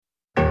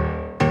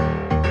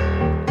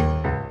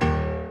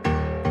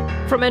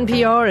From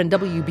NPR and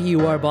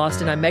WBUR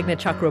Boston, I'm Meghna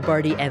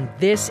Chakrabarty, and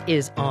this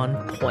is On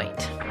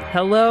Point.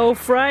 Hello,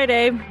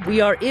 Friday. We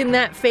are in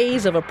that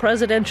phase of a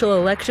presidential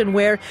election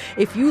where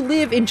if you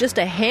live in just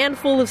a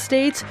handful of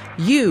states,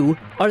 you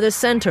are the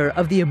center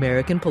of the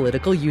American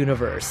political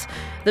universe.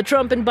 The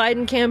Trump and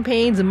Biden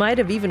campaigns might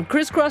have even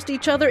crisscrossed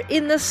each other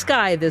in the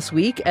sky this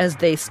week as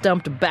they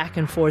stumped back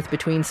and forth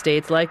between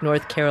states like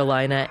North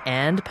Carolina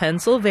and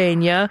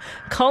Pennsylvania,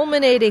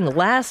 culminating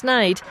last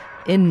night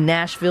in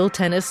Nashville,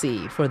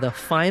 Tennessee, for the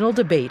final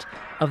debate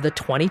of the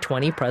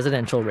 2020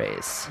 presidential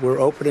race. We're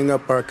opening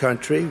up our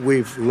country.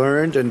 We've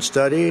learned and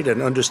studied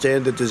and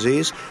understand the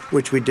disease,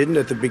 which we didn't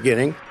at the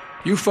beginning.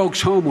 You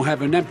folks home will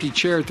have an empty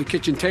chair at the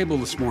kitchen table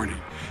this morning.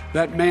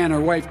 That man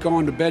or wife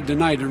going to bed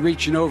tonight and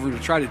reaching over to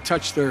try to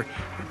touch their,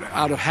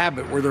 out of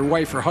habit, where their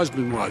wife or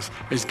husband was,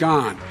 is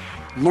gone.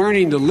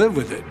 Learning to live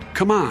with it.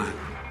 Come on.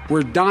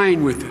 We're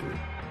dying with it.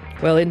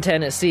 Well, in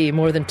Tennessee,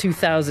 more than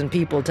 2,000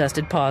 people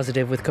tested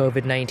positive with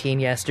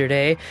COVID-19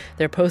 yesterday.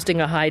 They're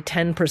posting a high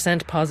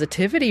 10%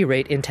 positivity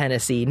rate in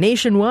Tennessee.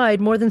 Nationwide,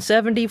 more than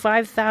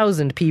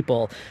 75,000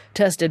 people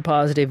tested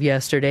positive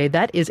yesterday.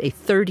 That is a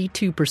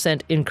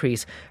 32%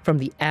 increase from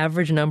the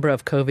average number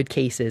of COVID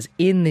cases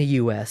in the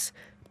U.S.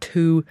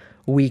 2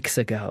 weeks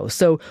ago.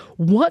 So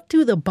what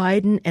do the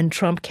Biden and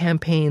Trump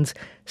campaigns'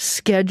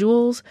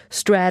 schedules,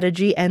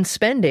 strategy, and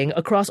spending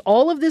across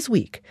all of this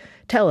week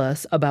tell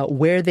us about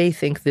where they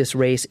think this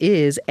race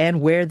is and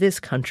where this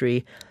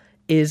country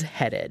is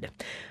headed?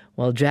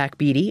 Well, Jack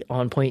Beatty,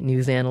 On Point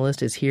news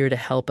analyst, is here to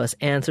help us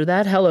answer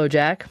that. Hello,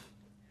 Jack.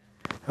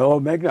 Hello,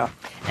 Meghna.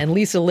 And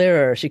Lisa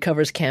Lehrer, she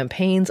covers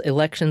campaigns,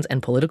 elections,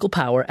 and political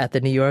power at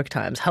the New York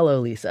Times. Hello,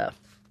 Lisa.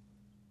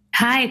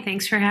 Hi,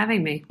 thanks for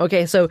having me.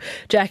 Okay, so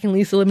Jack and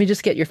Lisa, let me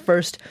just get your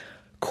first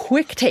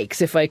quick takes,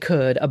 if I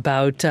could,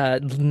 about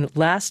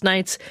last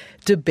night's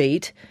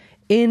debate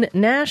in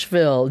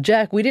Nashville.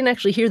 Jack, we didn't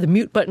actually hear the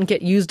mute button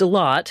get used a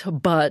lot,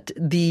 but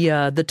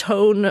the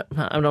tone,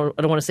 I don't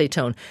want to say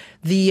tone,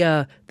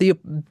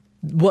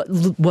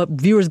 what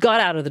viewers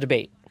got out of the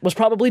debate was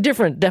probably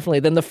different, definitely,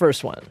 than the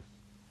first one.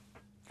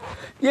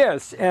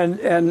 Yes,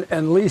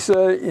 and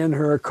Lisa, in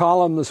her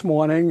column this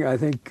morning, I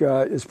think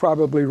is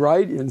probably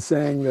right in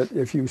saying that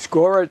if you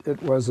score it,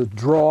 it was a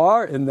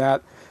draw, in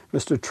that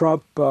Mr.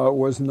 Trump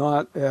was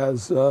not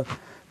as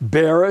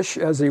bearish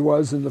as he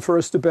was in the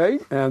first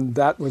debate, and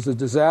that was a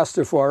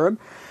disaster for him.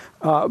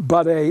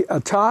 But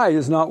a tie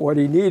is not what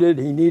he needed.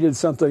 He needed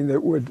something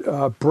that would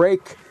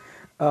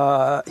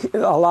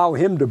allow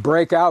him to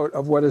break out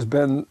of what has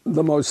been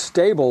the most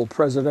stable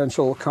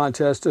presidential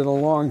contest in a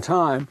long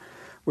time,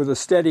 with a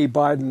steady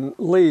Biden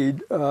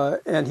lead,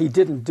 and he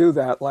didn't do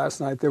that last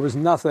night. There was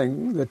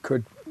nothing that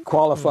could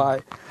qualify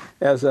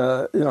as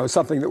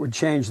something that would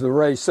change the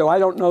race. So I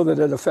don't know that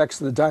it affects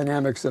the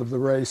dynamics of the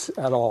race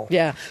at all.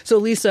 Yeah. So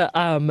Lisa,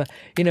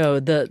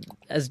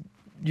 as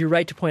you're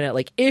right to point out,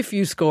 like, if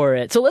you score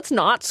it, so let's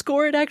not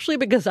score it actually,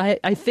 because I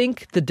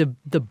think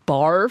the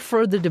bar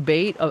for the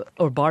debate,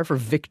 or bar for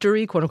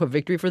victory, quote unquote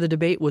victory for the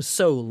debate, was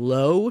so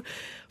low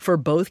for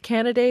both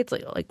candidates.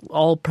 Like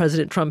all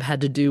President Trump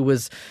had to do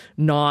was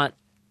not,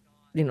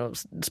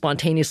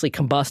 spontaneously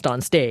combust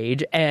on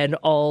stage, and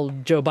all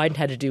Joe Biden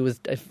had to do was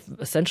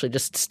essentially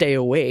just stay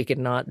awake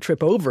and not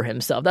trip over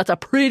himself. That's a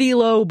pretty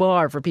low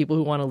bar for people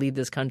who want to lead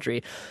this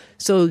country.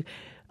 So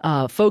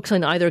folks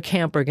in either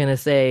camp are going to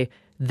say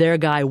their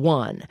guy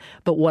won.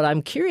 But what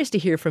I'm curious to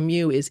hear from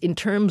you is, in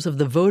terms of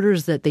the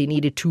voters that they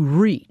needed to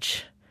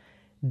reach,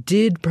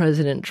 did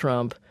President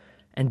Trump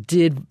and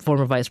did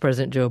former Vice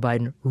President Joe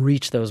Biden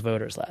reach those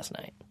voters last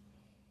night?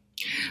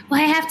 Well,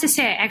 I have to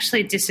say, I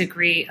actually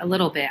disagree a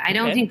little bit. I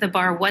don't think the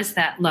bar was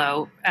that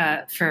low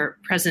for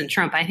President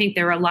Trump. I think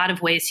there were a lot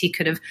of ways he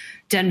could have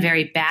done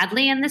very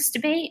badly in this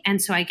debate.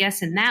 And so I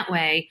guess in that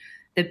way,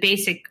 the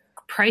basic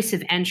price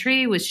of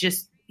entry was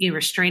just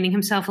restraining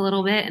himself a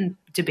little bit and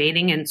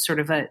debating in sort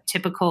of a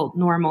typical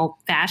normal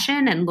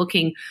fashion and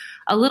looking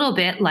a little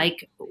bit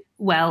like,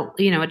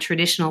 a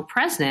traditional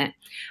president.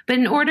 But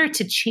in order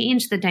to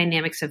change the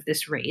dynamics of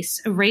this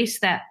race, a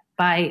race that,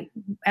 by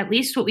at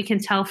least what we can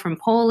tell from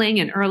polling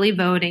and early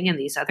voting and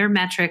these other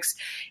metrics,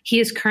 he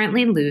is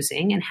currently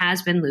losing and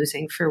has been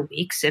losing for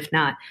weeks, if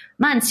not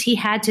months, he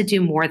had to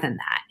do more than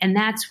that. And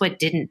that's what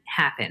didn't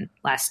happen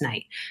last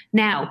night.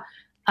 Now,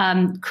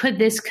 could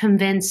this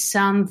convince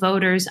some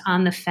voters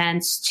on the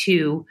fence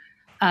to,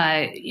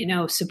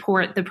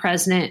 support the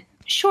president?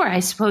 Sure, I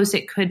suppose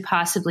it could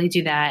possibly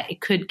do that.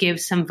 It could give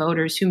some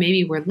voters who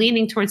maybe were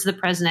leaning towards the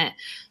president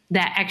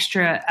that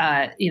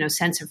extra,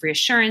 sense of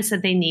reassurance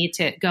that they need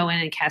to go in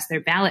and cast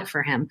their ballot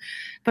for him.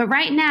 But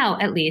right now,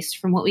 at least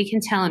from what we can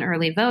tell in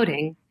early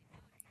voting,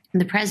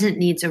 the president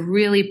needs a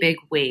really big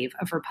wave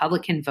of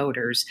Republican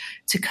voters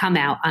to come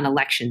out on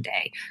election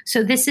day.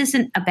 So this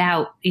isn't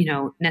about,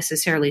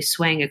 necessarily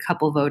swaying a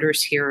couple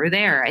voters here or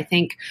there. I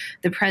think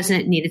the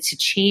president needed to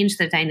change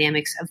the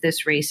dynamics of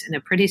this race in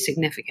a pretty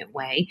significant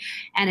way.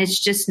 And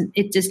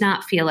it does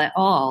not feel at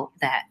all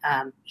that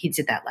he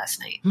did that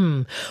last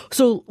night.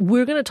 So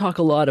we're going to talk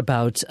a lot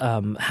about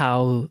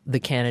how the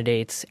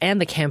candidates and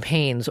the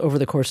campaigns over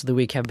the course of the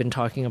week have been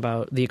talking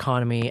about the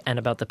economy and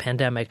about the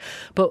pandemic.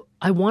 But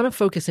I want to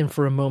focus in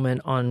for a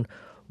moment on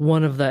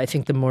one of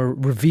the more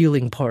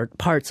revealing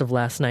parts of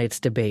last night's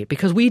debate,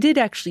 because we did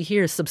actually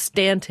hear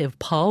substantive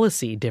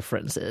policy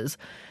differences,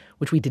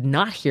 which we did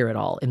not hear at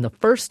all in the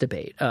first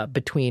debate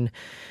between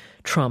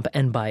Trump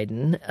and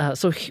Biden.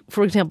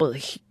 For example,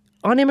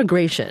 on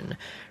immigration,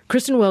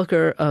 Kristen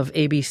Welker of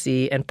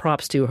ABC, and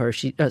props to her,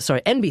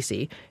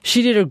 NBC,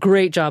 she did a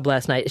great job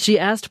last night. She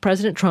asked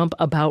President Trump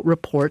about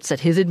reports that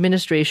his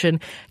administration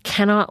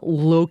cannot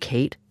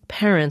locate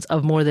parents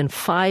of more than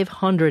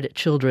 500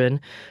 children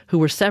who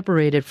were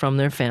separated from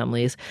their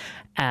families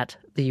at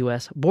the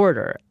U.S.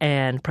 border.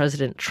 And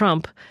President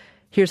Trump,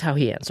 here's how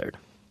he answered.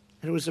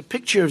 And it was a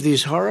picture of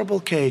these horrible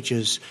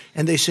cages,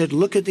 and they said,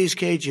 look at these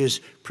cages.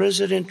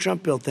 President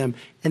Trump built them.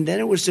 And then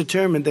it was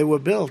determined they were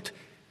built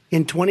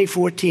in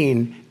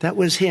 2014. That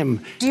was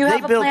him. Do you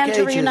have a plan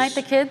to reunite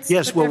the kids?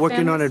 Yes, we're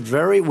working on it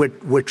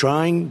we're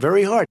trying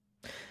very hard.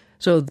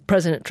 So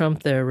President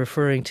Trump there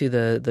referring to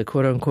the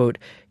quote-unquote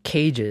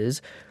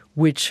cages,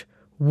 which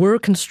were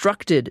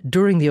constructed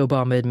during the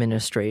Obama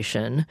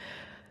administration.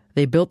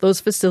 They built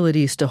those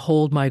facilities to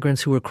hold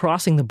migrants who were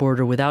crossing the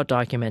border without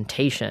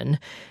documentation.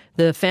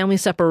 The family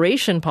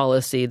separation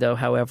policy, though,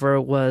 however,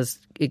 was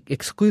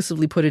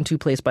exclusively put into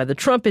place by the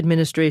Trump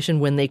administration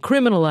when they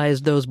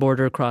criminalized those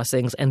border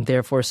crossings and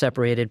therefore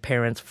separated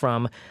parents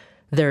from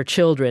their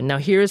children. Now,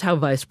 here's how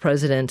former Vice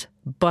President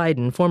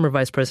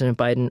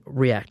Biden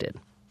reacted.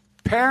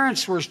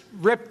 Parents were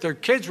ripped, their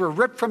kids were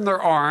ripped from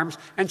their arms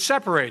and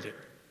separated.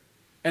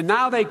 And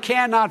now they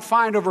cannot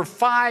find over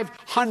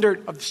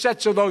 500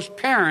 sets of those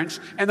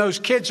parents, and those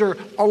kids are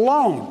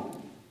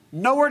alone.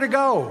 Nowhere to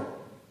go.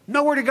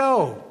 Nowhere to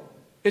go.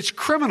 It's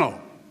criminal.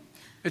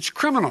 It's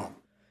criminal.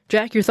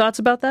 Jack, your thoughts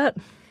about that?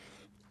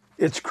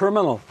 It's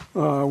criminal,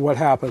 what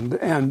happened.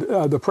 And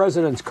the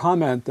president's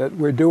comment that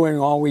we're doing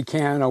all we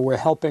can or we're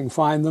helping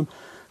find them.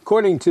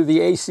 According to the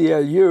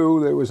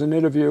ACLU, there was an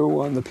interview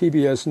on the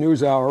PBS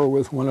NewsHour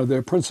with one of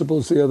their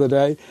principals the other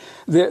day.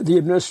 The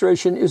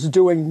administration is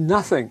doing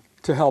nothing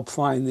to help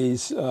find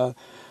these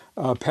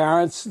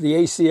parents. The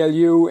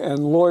ACLU and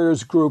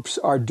lawyers groups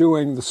are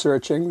doing the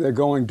searching. They're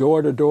going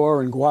door to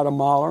door in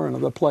Guatemala and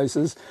other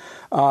places,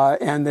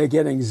 and they're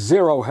getting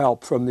zero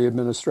help from the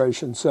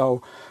administration.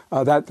 So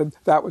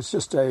that was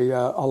just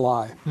a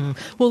lie.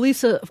 Well,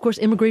 Lisa, of course,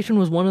 immigration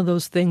was one of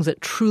those things that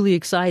truly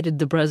excited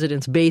the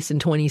president's base in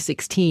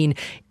 2016.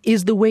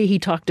 Is the way he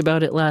talked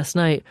about it last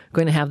night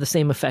going to have the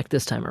same effect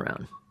this time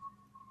around?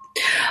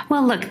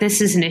 Well, look,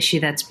 this is an issue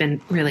that's been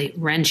really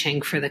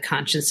wrenching for the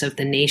conscience of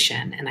the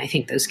nation. And I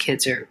think those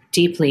kids are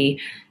deeply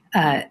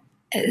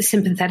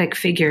sympathetic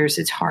figures.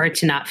 It's hard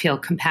to not feel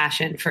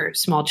compassion for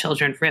small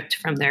children ripped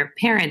from their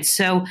parents.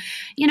 So,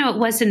 it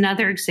was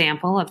another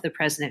example of the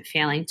president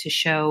failing to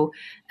show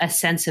a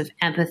sense of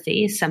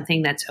empathy,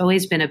 something that's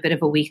always been a bit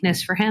of a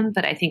weakness for him,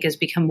 but I think has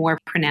become more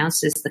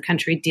pronounced as the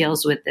country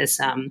deals with this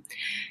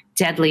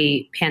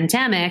deadly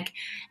pandemic,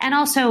 and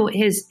also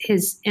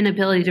his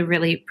inability to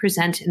really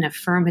present an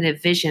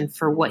affirmative vision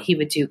for what he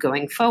would do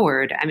going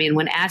forward. I mean,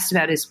 when asked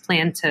about his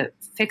plan to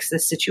fix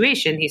this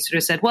situation, he sort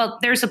of said, well,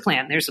 there's a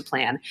plan,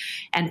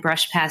 and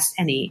brushed past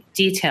any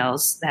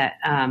details that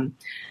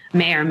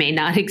may or may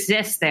not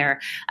exist there.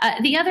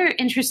 The other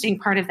interesting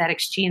part of that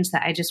exchange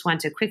that I just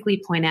want to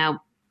quickly point out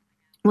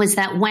was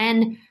that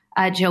when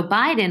Joe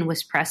Biden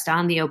was pressed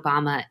on the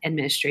Obama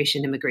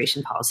administration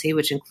immigration policy,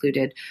 which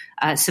included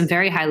some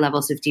very high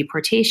levels of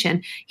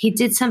deportation, he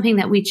did something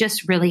that we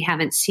just really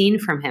haven't seen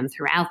from him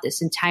throughout this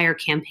entire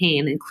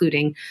campaign,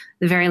 including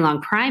the very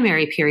long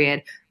primary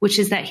period, which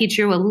is that he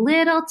drew a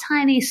little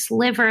tiny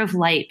sliver of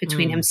light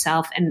between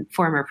himself and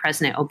former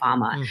President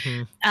Obama.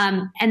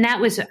 And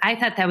I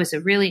thought that was a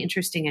really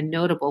interesting and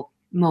notable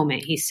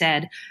moment. He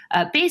said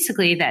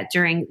basically that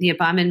during the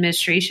Obama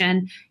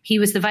administration, he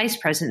was the vice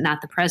president,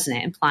 not the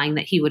president, implying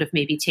that he would have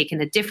maybe taken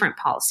a different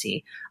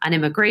policy on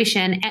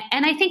immigration.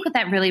 And I think what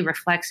that really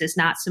reflects is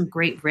not some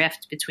great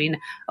rift between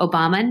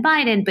Obama and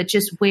Biden, but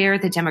just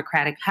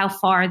how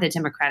far the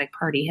Democratic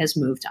Party has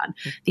moved on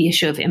the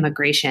issue of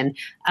immigration.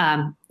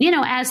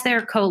 As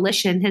their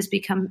coalition has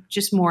become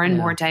just more and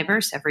more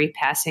diverse every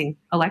passing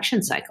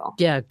election cycle.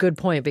 Yeah, good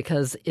point,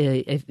 because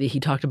he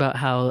talked about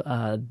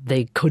how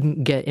they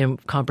couldn't get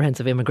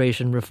comprehensive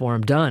immigration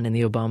reform done in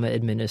the Obama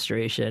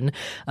administration.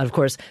 Of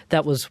course,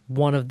 that was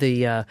one of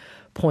the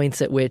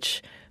points at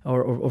which,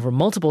 or over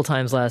multiple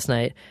times last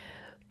night,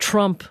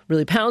 Trump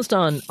really pounced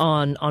on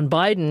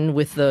Biden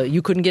with the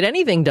 "you couldn't get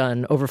anything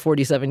done over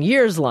 47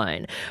 years"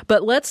 line.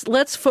 But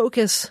let's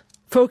focus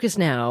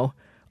now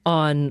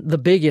on the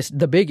big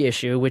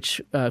issue,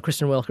 which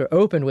Kristen Welker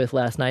opened with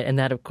last night, and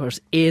that, of course,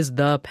 is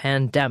the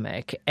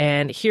pandemic.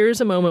 And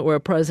here's a moment where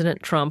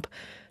President Trump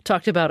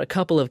talked about a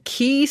couple of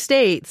key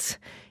states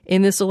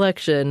in this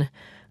election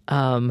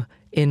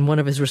in one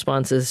of his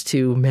responses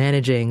to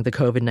managing the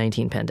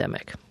COVID-19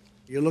 pandemic.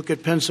 You look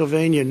at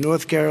Pennsylvania,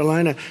 North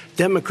Carolina,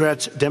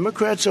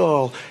 Democrats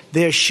all,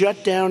 they're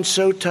shut down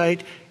so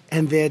tight,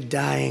 and they're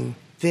dying.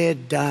 They're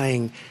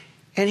dying.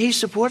 And he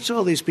supports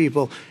all these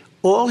people.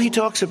 All he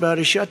talks about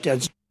is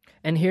shutdowns.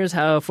 And here's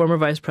how former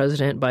Vice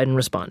President Biden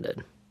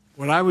responded.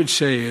 What I would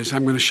say is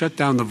I'm going to shut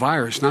down the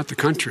virus, not the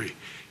country.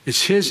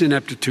 It's his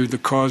ineptitude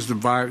that caused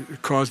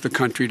the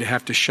country to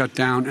have to shut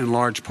down in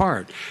large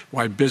part.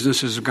 Why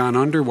businesses have gone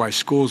under, why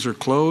schools are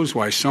closed,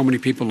 why so many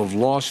people have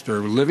lost their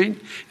living,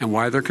 and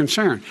why they're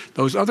concerned.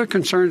 Those other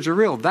concerns are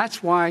real.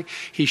 That's why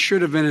he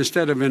should have been,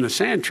 instead of in a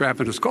sand trap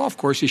in his golf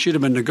course, he should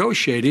have been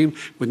negotiating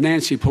with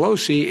Nancy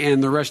Pelosi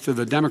and the rest of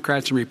the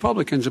Democrats and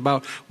Republicans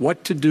about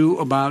what to do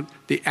about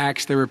the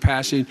acts they were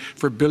passing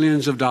for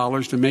billions of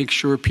dollars to make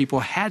sure people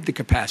had the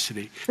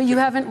capacity. But you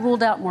haven't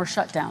ruled out more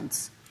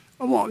shutdowns.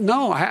 Well,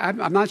 no,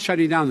 I'm not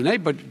shutting down the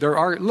neighbor,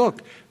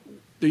 but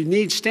you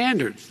need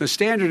standards. The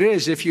standard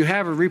is if you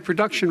have a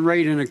reproduction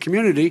rate in a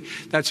community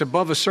that's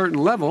above a certain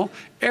level,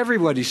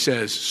 everybody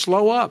says,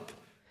 slow up.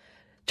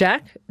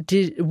 Jack,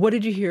 what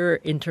did you hear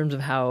in terms of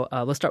how,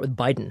 let's start with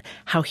Biden,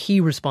 how he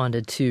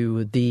responded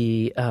to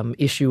the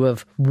issue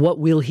of what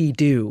will he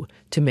do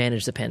to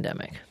manage the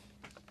pandemic?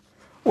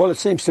 Well, it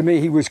seems to me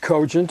he was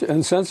cogent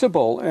and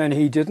sensible, and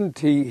he didn't.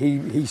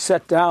 He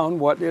set down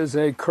what is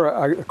a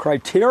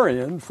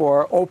criterion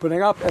for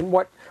opening up, and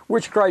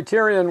which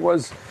criterion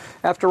was,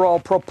 after all,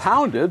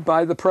 propounded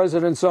by the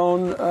president's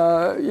own,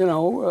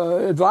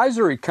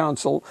 advisory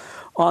council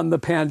on the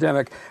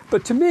pandemic.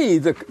 But to me,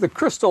 the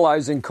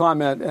crystallizing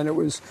comment, and it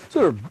was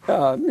sort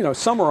of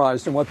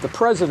summarized in what the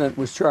president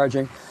was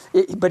charging.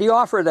 But he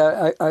offered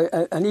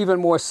an even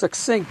more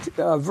succinct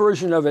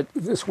version of it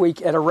this week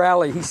at a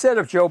rally. He said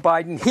of Joe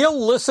Biden, he'll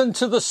listen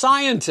to the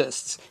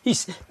scientists.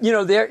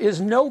 There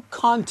is no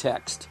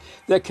context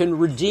that can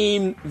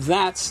redeem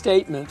that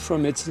statement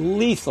from its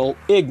lethal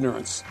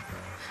ignorance.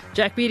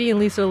 Jack Beatty and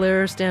Lisa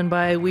Lerer stand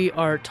by. We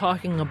are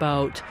talking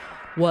about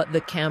what the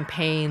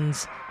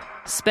campaign's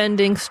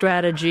spending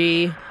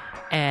strategy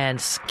and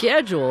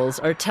schedules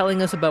are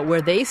telling us about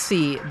where they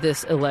see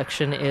this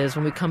election is.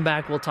 When we come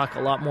back, we'll talk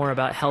a lot more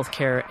about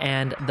healthcare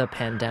and the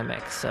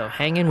pandemic. So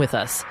hang in with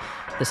us.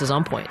 This is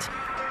On Point.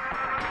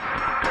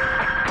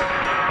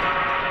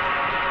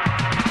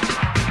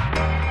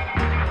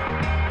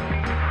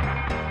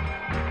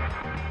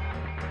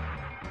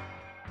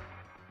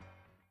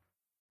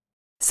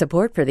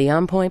 Support for the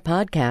On Point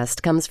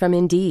podcast comes from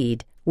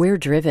Indeed. We're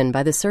driven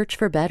by the search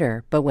for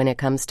better, but when it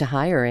comes to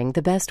hiring,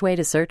 the best way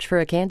to search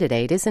for a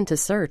candidate isn't to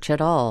search at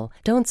all.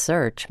 Don't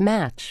search,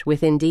 match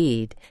with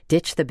Indeed.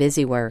 Ditch the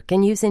busy work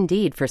and use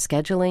Indeed for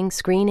scheduling,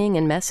 screening,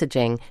 and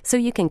messaging so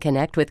you can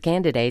connect with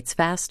candidates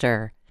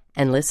faster.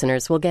 And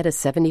listeners will get a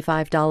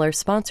 $75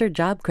 sponsored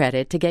job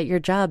credit to get your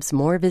jobs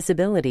more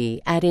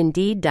visibility at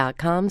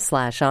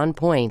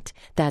Indeed.com/onpoint.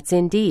 That's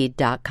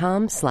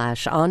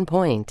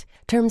Indeed.com/onpoint.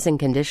 Terms and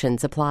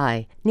conditions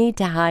apply. Need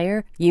to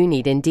hire? You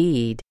need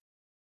Indeed.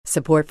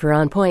 Support for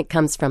On Point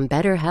comes from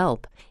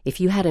BetterHelp.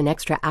 If you had an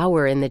extra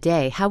hour in the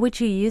day, how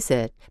would you use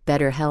it?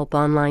 BetterHelp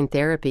Online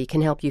Therapy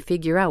can help you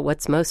figure out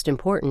what's most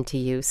important to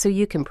you so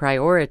you can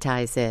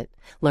prioritize it.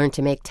 Learn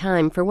to make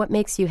time for what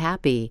makes you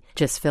happy.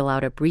 Just fill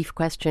out a brief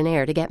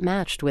questionnaire to get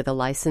matched with a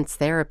licensed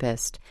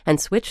therapist. And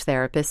switch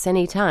therapists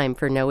anytime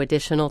for no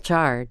additional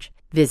charge.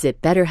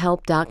 Visit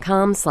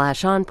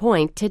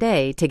BetterHelp.com/onpoint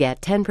today to get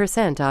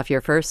 10% off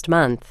your first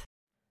month.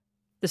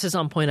 This is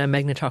On Point. I'm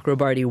Meghna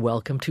Chakrabarty.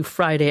 Welcome to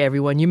Friday,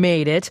 everyone. You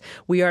made it.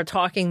 We are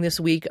talking this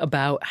week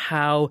about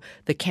how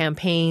the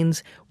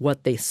campaigns,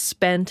 what they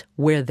spent,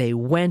 where they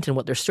went, and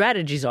what their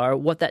strategies are,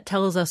 what that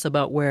tells us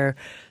about where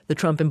the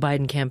Trump and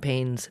Biden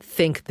campaigns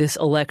think this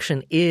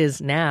election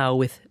is now,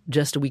 with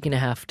just a week and a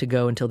half to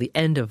go until the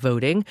end of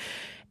voting,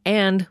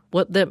 and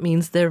what that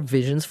means their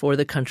visions for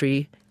the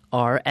country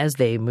are as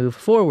they move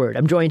forward.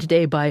 I'm joined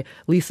today by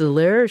Lisa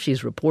Lerer.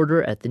 She's a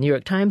reporter at the New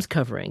York Times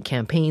covering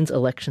campaigns,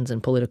 elections,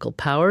 and political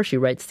power. She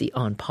writes the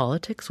On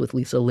Politics with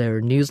Lisa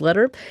Lerer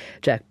newsletter.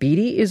 Jack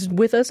Beatty is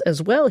with us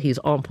as well. He's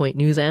On Point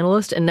news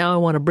analyst. And now I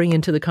want to bring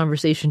into the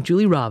conversation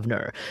Julie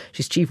Rovner.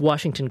 She's chief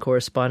Washington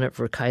correspondent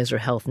for Kaiser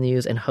Health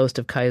News and host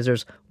of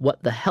Kaiser's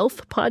What the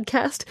Health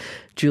podcast.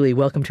 Julie,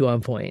 welcome to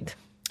On Point.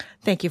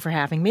 Thank you for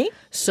having me.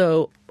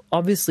 So,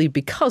 obviously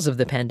because of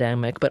the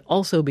pandemic, but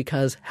also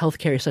because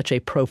healthcare is such a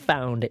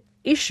profound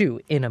issue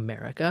in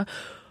America,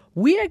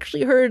 we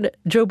actually heard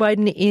Joe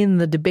Biden in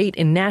the debate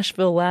in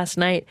Nashville last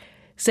night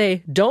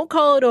say, don't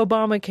call it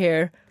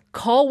Obamacare,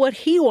 call what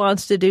he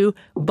wants to do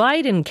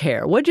Biden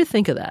care. What'd you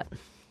think of that?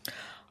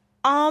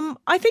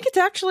 I think it's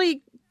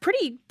actually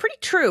pretty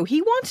true.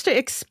 He wants to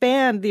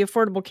expand the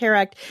Affordable Care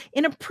Act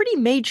in a pretty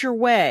major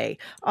way.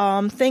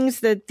 Things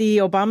that the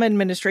Obama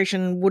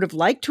administration would have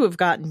liked to have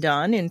gotten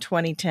done in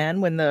 2010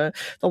 when the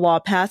law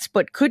passed,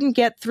 but couldn't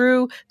get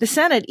through the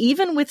Senate,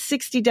 even with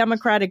 60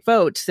 Democratic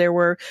votes. There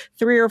were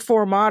 3 or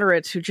 4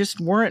 moderates who just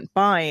weren't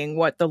buying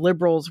what the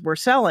liberals were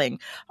selling.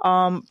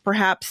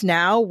 Perhaps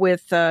now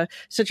with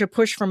such a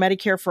push for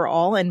Medicare for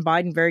all, and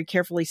Biden very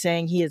carefully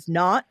saying he is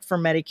not for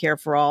Medicare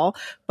for all,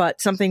 but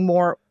something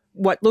more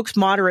what looks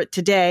moderate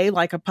today,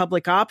 like a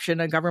public option,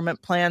 a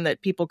government plan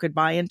that people could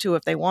buy into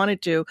if they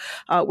wanted to,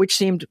 which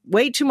seemed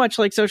way too much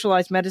like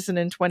socialized medicine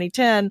in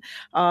 2010,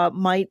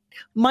 might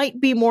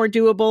be more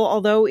doable,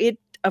 although it,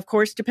 of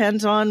course,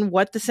 depends on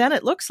what the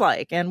Senate looks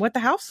like and what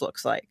the House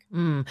looks like.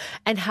 And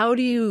how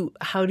do you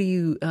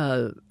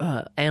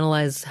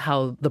analyze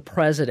how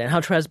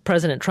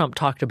President Trump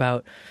talked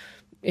about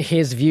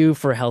his view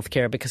for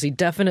healthcare, because he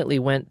definitely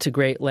went to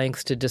great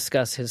lengths to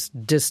discuss his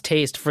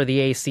distaste for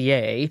the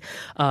ACA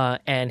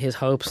and his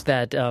hopes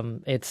that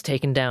it's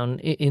taken down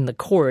in the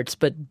courts.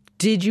 But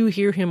did you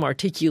hear him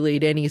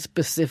articulate any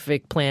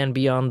specific plan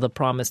beyond the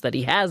promise that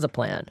he has a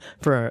plan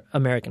for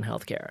American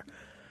healthcare?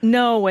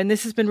 No, and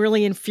this has been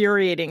really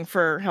infuriating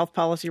for health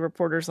policy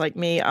reporters like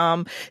me.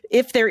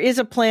 If there is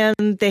a plan,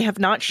 they have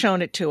not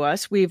shown it to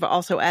us. We've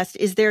also asked,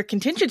 is there a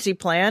contingency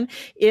plan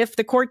if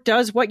the court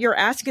does what you're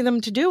asking them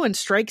to do and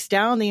strikes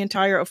down the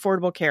entire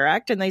Affordable Care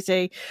Act? And they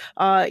say,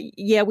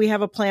 yeah, we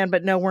have a plan,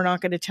 but no, we're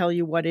not going to tell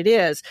you what it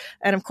is.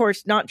 And of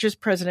course, not just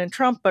President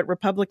Trump, but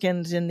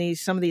Republicans in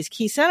some of these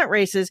key Senate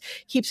races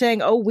keep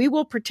saying, oh, we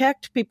will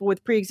protect people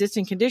with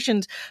pre-existing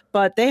conditions,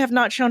 but they have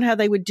not shown how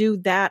they would do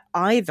that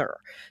either.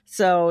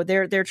 So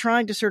they're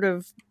trying to sort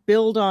of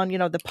build on,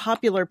 the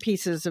popular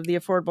pieces of the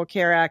Affordable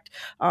Care Act,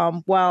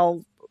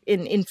 while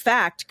in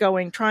fact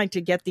trying to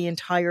get the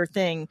entire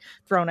thing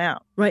thrown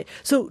out. Right.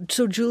 So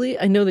Julie,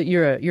 I know that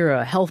you're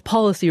a health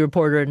policy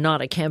reporter,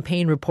 not a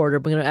campaign reporter.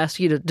 But I'm going to ask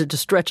you to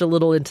stretch a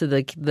little into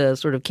the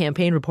sort of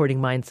campaign reporting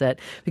mindset,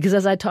 because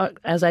as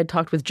I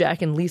talked with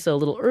Jack and Lisa a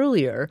little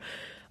earlier,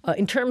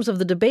 in terms of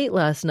the debate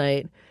last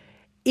night,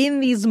 in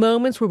these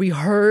moments where we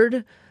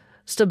heard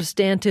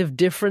substantive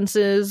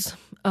differences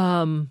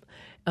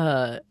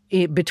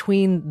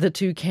between the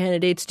two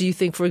candidates, do you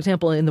think, for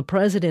example, in the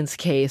president's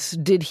case,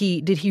 did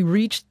he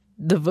reach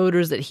the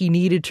voters that he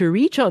needed to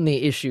reach on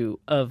the issue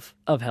of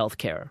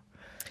healthcare?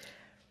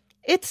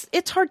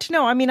 It's hard to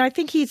know. I mean, I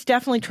think he's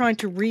definitely trying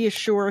to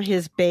reassure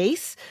his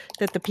base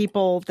that the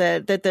people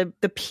that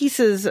the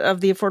pieces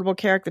of the Affordable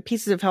Care Act, the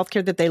pieces of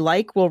healthcare that they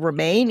like, will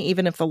remain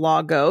even if the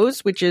law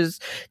goes, which is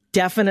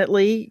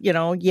definitely,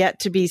 yet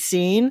to be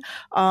seen.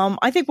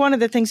 I think one of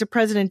the things the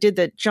president did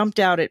that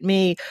jumped out at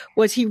me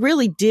was he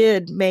really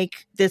did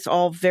make this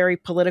all very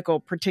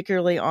political,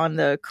 particularly on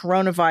the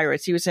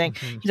coronavirus. He was saying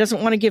he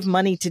doesn't want to give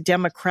money to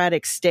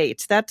Democratic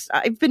states.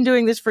 I've been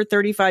doing this for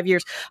 35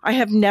 years. I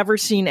have never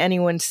seen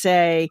anyone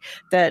say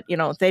that,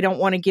 they don't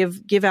want to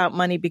give out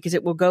money because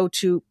it will go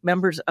to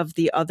members of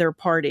the other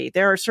party.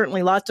 There are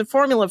certainly lots of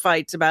formula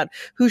fights about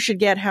who should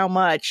get how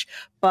much.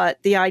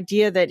 But the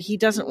idea that he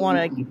doesn't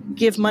want to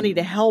give money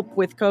to help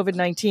with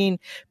COVID-19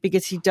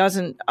 because he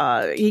doesn't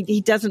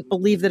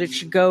believe that it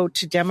should go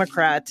to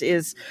Democrats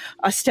is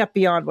a step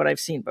beyond what I've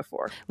seen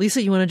before.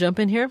 Lisa, you want to jump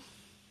in here?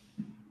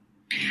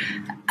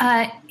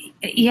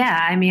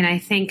 Yeah, I mean, I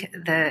think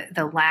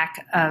the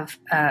lack of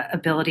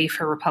ability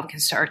for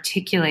Republicans to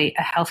articulate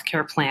a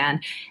healthcare plan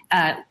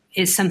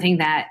is something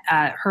that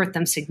hurt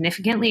them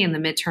significantly in the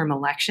midterm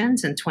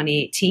elections in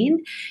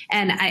 2018,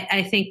 and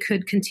I think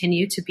could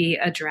continue to be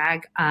a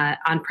drag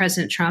on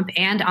President Trump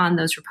and on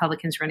those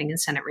Republicans running in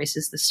Senate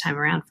races this time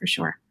around, for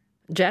sure.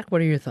 Jack,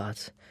 what are your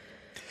thoughts?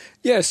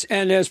 Yes,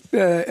 and as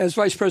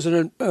Vice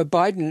President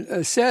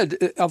Biden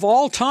said, of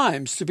all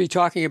times to be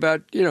talking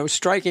about,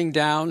 striking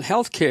down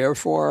health care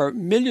for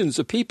millions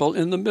of people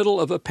in the middle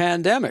of a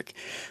pandemic.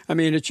 I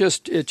mean, it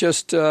just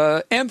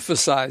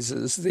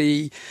emphasizes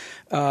the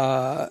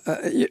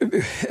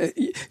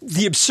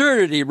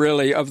absurdity,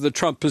 really, of the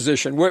Trump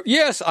position. Where,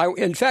 yes,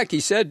 in fact, he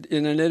said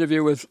in an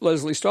interview with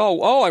Leslie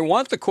Stahl, I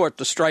want the court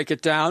to strike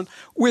it down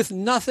with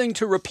nothing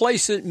to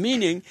replace it,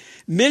 meaning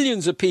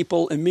millions of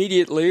people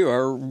immediately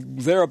or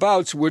thereabouts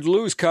would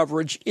lose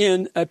coverage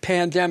in a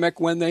pandemic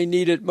when they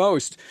need it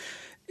most.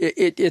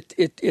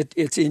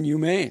 It's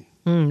inhumane.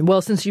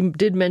 Well, since you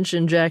did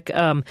mention, Jack,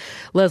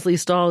 Leslie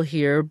Stahl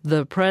here,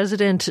 the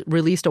president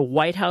released a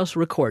White House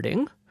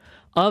recording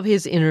of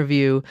his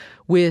interview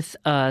with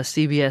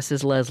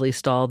CBS's Leslie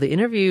Stahl. The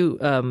interview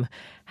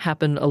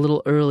happened a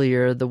little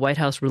earlier. The White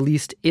House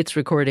released its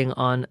recording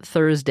on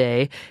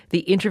Thursday. The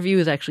interview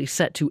is actually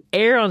set to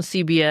air on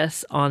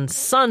CBS on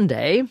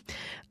Sunday.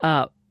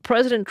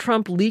 President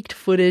Trump leaked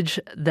footage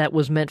that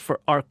was meant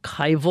for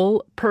archival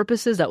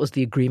purposes. That was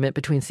the agreement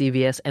between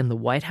CBS and the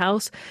White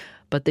House.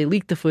 But they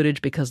leaked the footage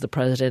because the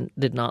president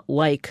did not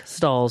like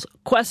Stahl's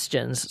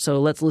questions. So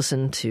let's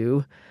listen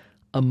to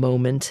a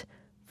moment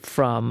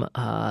from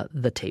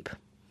the tape.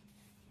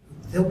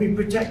 They'll be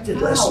protected,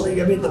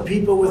 Leslie. I mean, the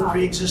people with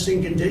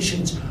pre-existing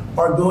conditions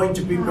are going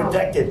to be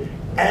protected.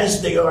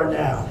 as they are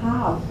now.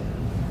 How?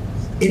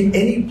 In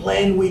any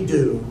plan we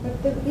do,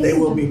 they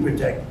will be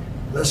protected.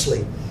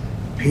 Leslie,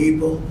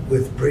 people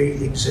with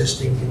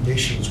pre-existing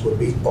conditions will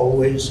be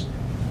always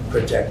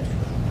protected.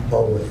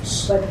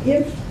 Always. But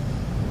if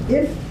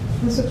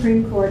the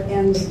Supreme Court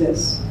ends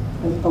this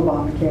with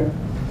Obamacare,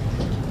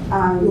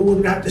 well,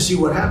 we'll have to see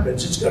what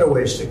happens. It's got a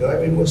ways to go.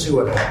 I mean, we'll see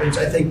what happens.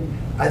 I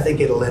think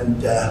it'll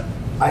end.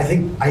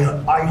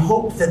 I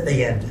hope that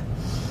they end it.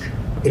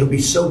 It'll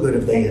be so good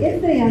if they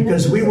end it,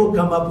 because we will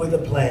come up with a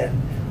plan,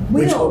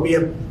 which will be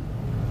a.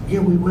 Yeah,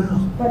 we will.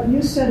 But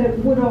you said it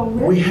would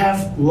already. We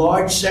have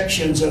large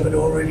sections of it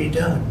already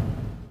done.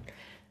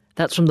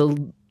 That's from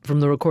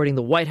the recording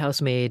the White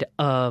House made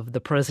of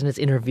the president's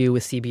interview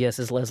with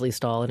CBS's Leslie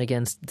Stahl. And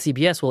again,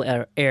 CBS will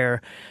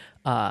air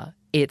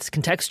its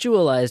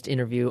contextualized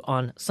interview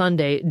on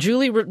Sunday.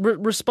 Julie,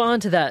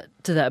 respond to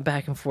that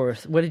back and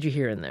forth. What did you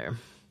hear in there?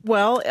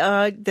 Well,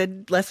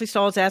 Leslie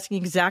Stahl is asking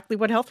exactly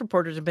what health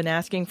reporters have been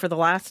asking for the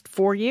last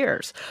 4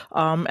 years,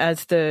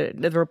 as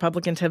the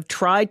Republicans have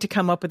tried to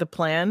come up with a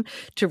plan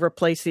to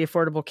replace the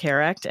Affordable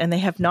Care Act, and they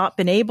have not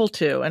been able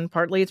to. And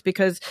partly it's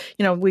because,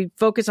 we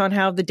focus on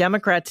how the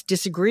Democrats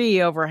disagree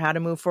over how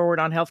to move forward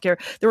on health care.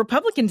 The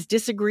Republicans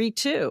disagree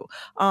too.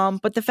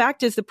 But the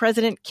fact is the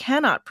president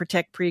cannot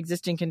protect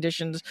pre-existing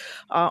conditions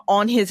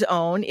on his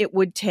own. It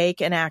would take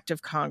an act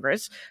of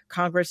Congress.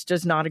 Congress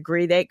does not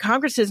agree.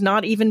 Congress has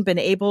not even been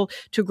able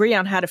to agree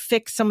on how to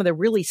fix some of the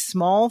really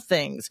small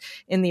things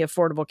in the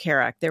Affordable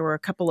Care Act. There were a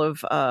couple of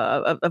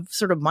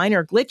sort of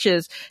minor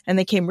glitches, and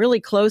they came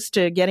really close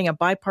to getting a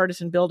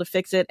bipartisan bill to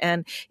fix it,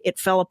 and it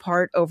fell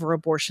apart over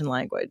abortion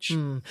language.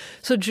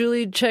 So,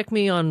 Julie, check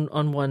me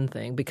on one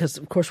thing, because,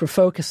 of course, we're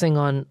focusing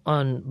on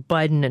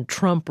Biden and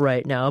Trump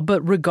right now.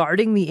 But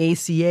regarding the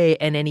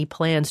ACA and any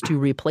plans to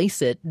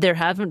replace it, there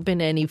haven't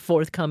been any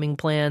forthcoming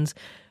plans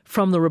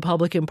from the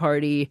Republican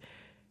Party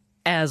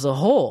as a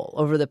whole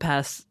over the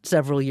past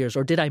several years,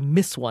 or did I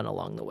miss one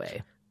along the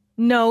way?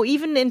 No,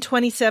 even in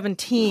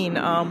 2017,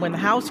 when the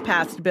House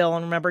passed a bill,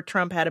 and remember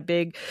Trump had a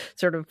big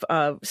sort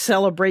of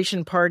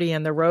celebration party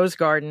in the Rose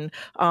Garden,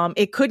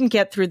 it couldn't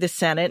get through the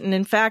Senate. And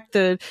in fact,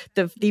 the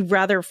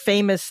rather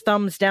famous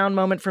thumbs down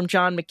moment from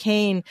John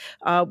McCain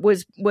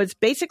was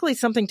basically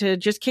something to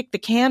just kick the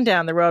can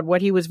down the road.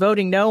 What he was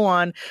voting no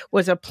on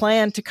was a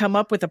plan to come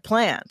up with a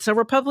plan. So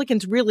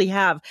Republicans really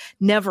have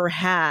never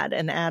had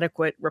an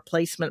adequate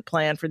replacement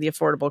plan for the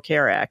Affordable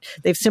Care Act.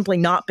 They've simply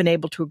not been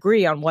able to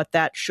agree on what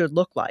that should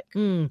look like.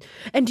 And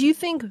do you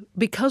think,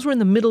 because we're in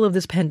the middle of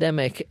this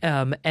pandemic,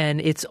 and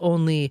it's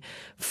only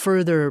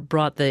further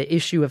brought the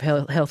issue of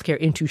healthcare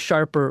into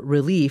sharper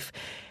relief,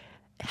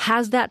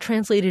 has that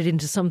translated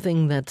into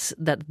something that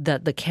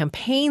the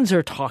campaigns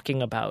are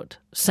talking about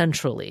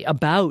centrally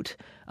about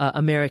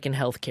American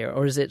healthcare,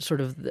 or is it sort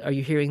of, are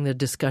you hearing the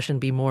discussion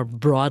be more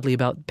broadly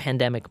about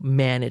pandemic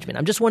management?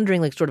 I'm just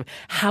wondering, sort of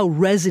how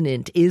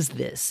resonant is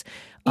this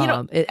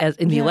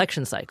in the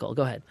election cycle?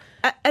 Go ahead.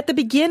 At the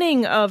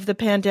beginning of the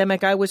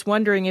pandemic, I was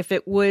wondering if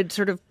it would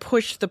sort of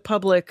push the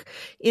public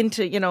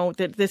into,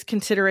 this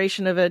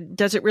consideration of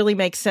does it really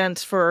make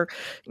sense for,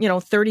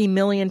 30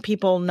 million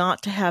people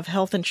not to have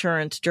health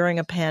insurance during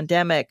a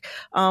pandemic?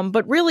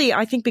 But really,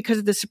 I think because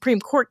of the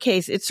Supreme Court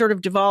case, it's sort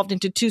of devolved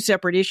into two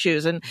separate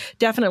issues. And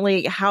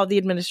definitely how the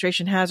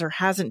administration has or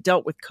hasn't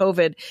dealt with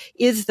COVID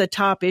is the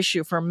top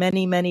issue for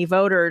many, many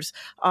voters.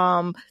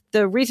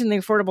 The reason the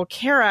Affordable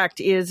Care Act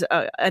is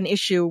an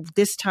issue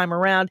this time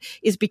around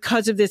is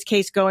because of this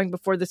case going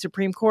before the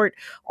Supreme Court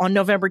on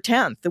November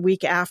 10th, the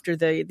week after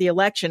the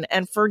election.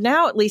 And for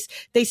now, at least,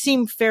 they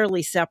seem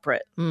fairly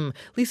separate.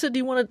 Lisa, do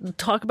you want to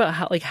talk about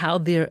how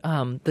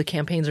the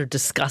campaigns are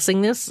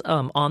discussing this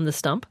on the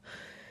stump?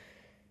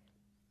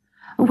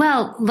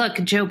 Well, look,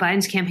 Joe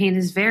Biden's campaign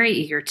is very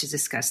eager to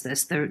discuss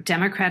this. The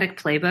Democratic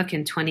playbook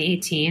in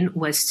 2018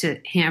 was to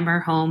hammer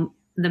home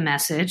the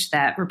message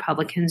that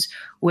Republicans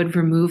would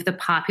remove the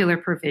popular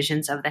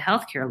provisions of the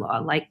healthcare law,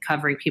 like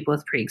covering people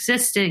with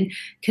pre-existing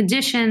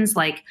conditions,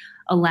 like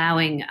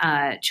allowing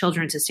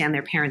children to stay on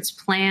their parents'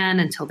 plan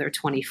until they're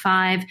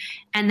 25.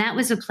 And that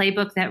was a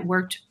playbook that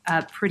worked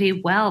pretty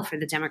well for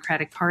the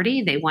Democratic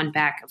Party. They won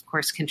back, of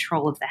course,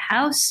 control of the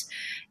House.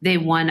 They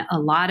won a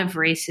lot of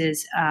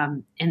races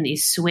in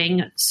these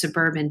swing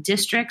suburban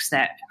districts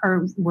that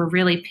were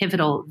really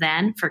pivotal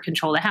then for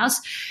control of the House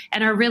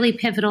and are really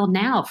pivotal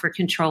now for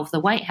control of the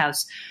White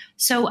House.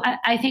 So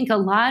I think a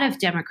lot of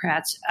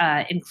Democrats,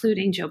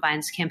 including Joe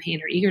Biden's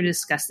campaign, are eager to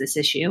discuss this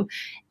issue.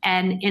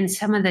 And in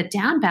some of the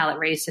down ballot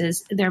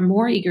races, they're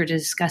more eager to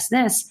discuss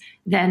this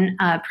than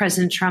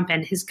President Trump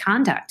and his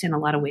conduct in a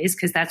lot of ways,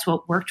 because that's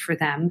what worked for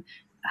them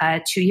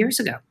 2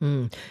 years ago.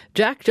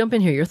 Jack, jump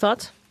in here. Your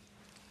thoughts?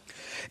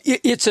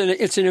 It's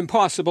an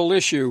impossible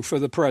issue for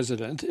the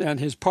president and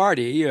his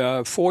party.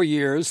 4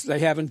 years, they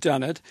haven't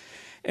done it.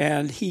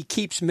 And he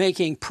keeps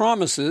making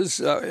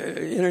promises.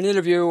 In an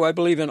interview, I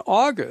believe in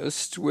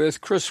August, with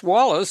Chris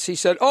Wallace, he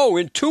said,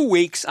 in 2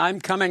 weeks, I'm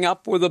coming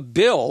up with a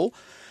bill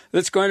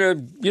that's going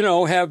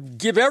to,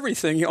 give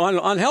everything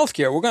on health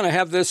care. We're going to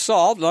have this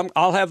solved.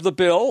 I'll have the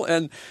bill.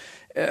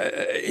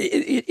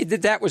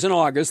 that was in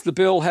August. The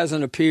bill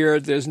hasn't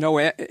appeared. There's no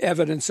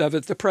evidence of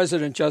it. The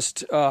president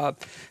just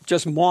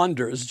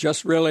maunders,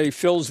 just really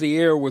fills the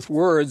air with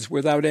words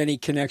without any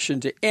connection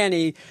to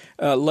any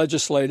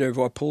legislative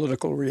or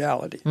political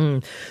reality.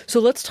 So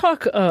let's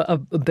talk a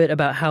bit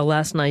about how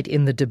last night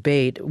in the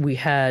debate we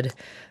had,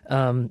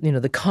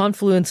 the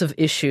confluence of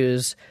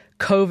issues: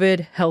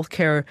 COVID,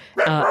 healthcare,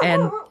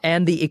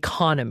 and the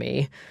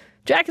economy.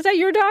 Jack, is that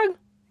your dog?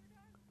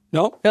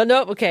 No.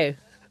 No. Okay.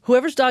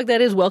 Whoever's dog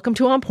that is, welcome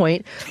to On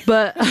Point.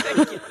 But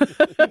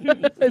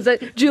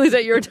Julie, is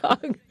that your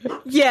dog?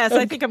 Yes,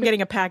 I think I'm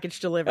getting a package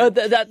delivered.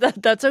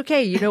 That's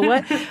okay. You know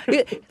what?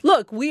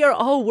 Look, we are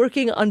all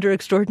working under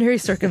extraordinary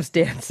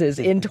circumstances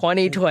in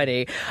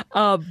 2020.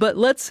 But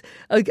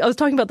I was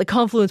talking about the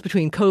confluence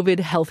between COVID,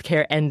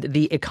 healthcare, and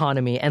the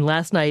economy. And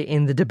last night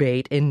in the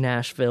debate in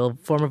Nashville,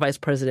 former Vice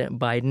President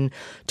Biden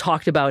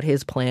talked about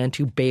his plan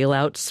to bail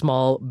out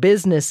small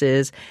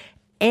businesses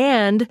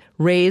and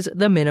raise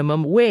the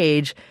minimum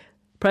wage.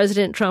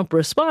 President Trump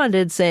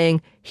responded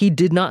saying he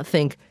did not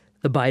think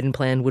the Biden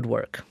plan would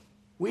work.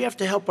 We have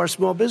to help our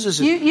small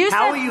businesses.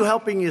 How are you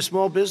helping your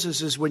small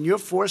businesses when you're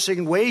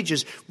forcing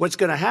wages? What's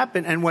going to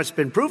happen, and what's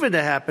been proven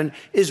to happen,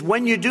 is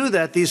when you do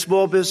that, these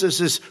small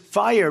businesses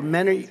fire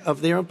many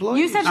of their employees.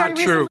 You said Not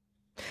true.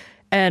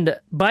 And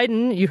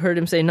Biden, you heard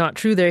him say not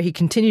true there. He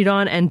continued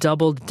on and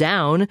doubled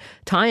down,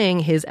 tying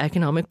his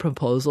economic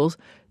proposals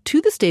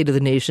to the state of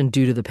the nation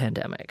due to the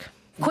pandemic.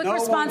 Quick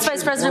response,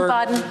 Vice President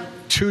Biden.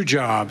 2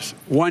 jobs,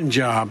 1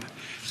 job,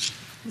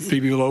 be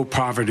below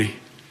poverty.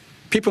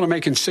 People are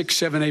making $6,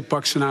 $7,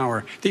 $8 an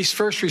hour. These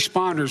first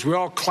responders we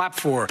all clap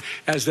for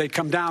as they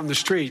come down the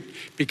street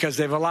because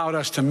they've allowed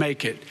us to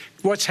make it.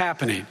 What's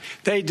happening?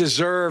 They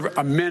deserve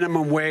a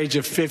minimum wage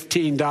of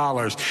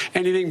 $15.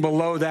 Anything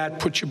below that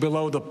puts you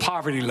below the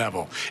poverty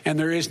level. And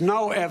there is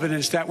no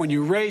evidence that when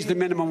you raise the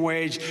minimum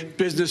wage,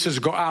 businesses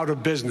go out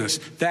of business.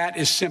 That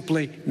is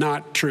simply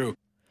not true.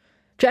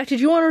 Jack, did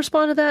you want to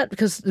respond to that?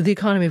 Because the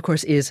economy, of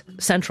course, is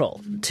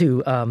central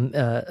to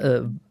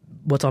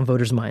what's on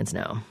voters' minds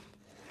now.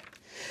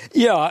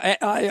 Yeah,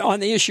 on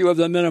the issue of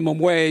the minimum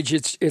wage,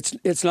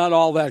 it's not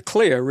all that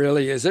clear,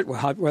 really, is it,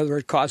 whether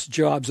it costs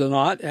jobs or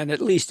not? And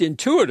at least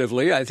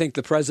intuitively, I think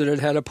the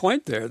president had a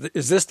point there.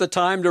 Is this the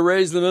time to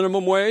raise the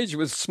minimum wage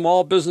with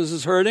small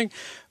businesses hurting?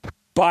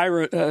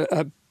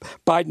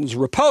 Biden's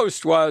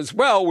riposte was,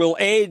 well, we'll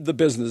aid the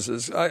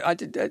businesses. I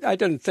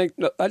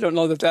don't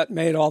know that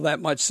made all that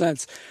much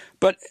sense.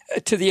 But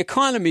to the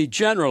economy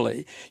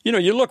generally,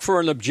 you look for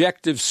an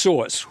objective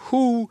source.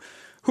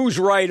 Who's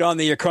right on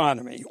the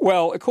economy?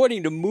 Well,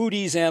 according to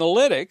Moody's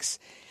Analytics,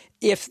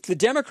 if the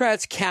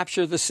Democrats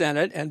capture the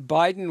Senate and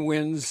Biden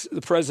wins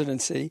the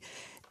presidency,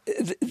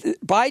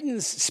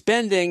 Biden's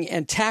spending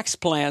and tax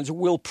plans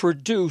will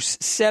produce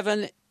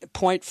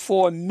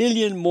 7.4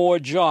 million more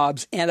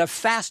jobs and a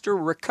faster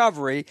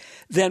recovery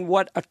than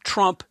what a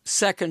Trump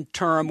second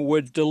term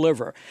would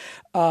deliver.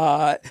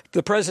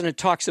 The president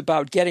talks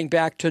about getting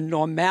back to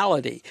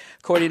normality.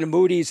 According to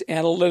Moody's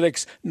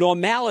Analytics,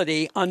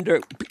 normality,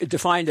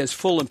 defined as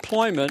full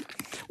employment,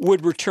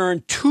 would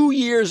return 2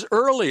 years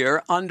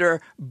earlier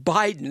under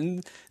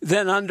Biden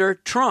than under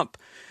Trump.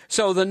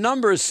 So the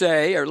numbers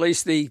say, or at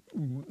least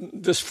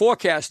this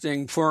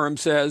forecasting firm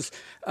says,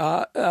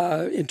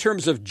 in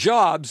terms of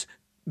jobs,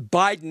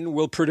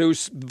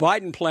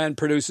 Biden plan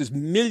produces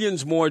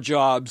millions more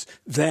jobs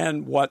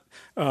than what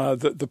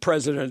the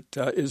president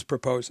is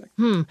proposing.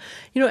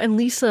 And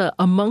Lisa,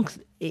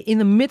 in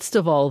the midst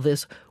of all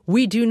this,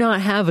 we do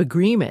not have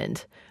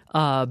agreement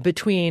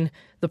between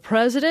the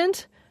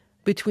president,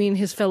 between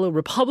his fellow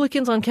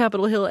Republicans on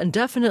Capitol Hill, and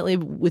definitely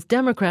with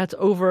Democrats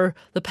over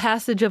the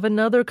passage of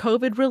another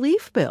COVID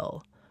relief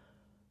bill.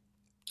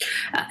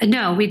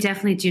 No, we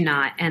definitely do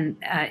not. And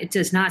it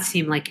does not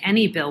seem like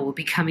any bill will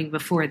be coming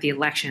before the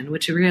election,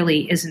 which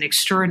really is an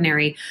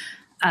extraordinary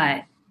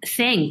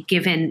thing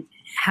given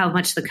how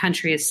much the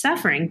country is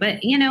suffering. But,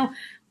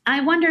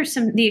 I wonder,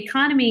 the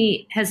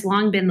economy has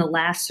long been the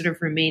last sort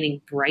of remaining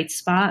bright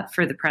spot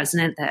for the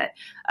president, that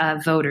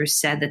voters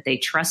said that they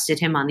trusted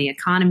him on the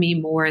economy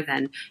more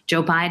than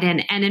Joe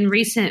Biden. And in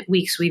recent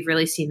weeks, we've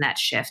really seen that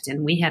shift.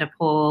 And we had a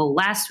poll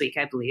last week,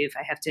 I believe,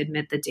 I have to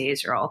admit the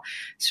days are all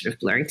sort of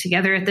blurring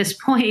together at this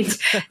point,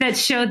 that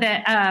showed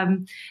that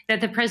that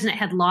the president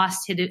had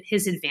lost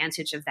his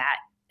advantage of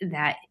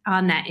that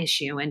on that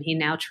issue. And he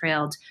now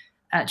trails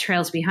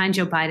behind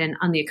Joe Biden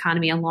on the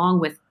economy, along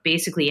with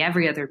basically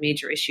every other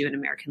major issue in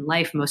American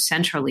life, most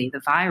centrally the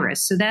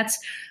virus. So that's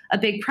a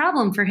big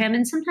problem for him.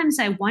 And sometimes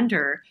I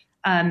wonder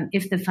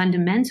if the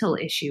fundamental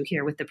issue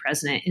here with the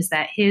president is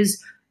that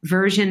his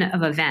version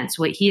of events,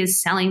 what he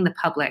is selling the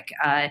public,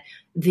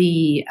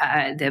 the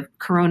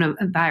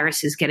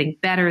coronavirus is getting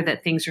better,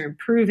 that things are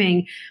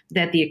improving,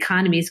 that the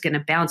economy is going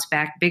to bounce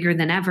back bigger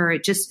than ever.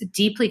 It just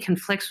deeply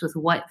conflicts with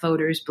what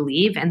voters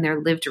believe and their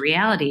lived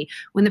reality.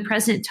 When the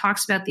president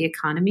talks about the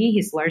economy,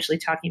 he's largely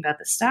talking about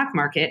the stock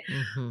market.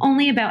 Mm-hmm.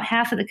 Only about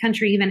half of the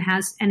country even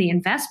has any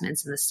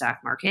investments in the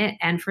stock market.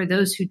 And for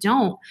those who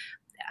don't,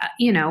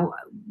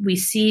 we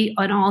see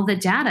on all the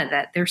data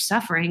that they're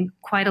suffering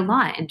quite a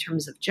lot in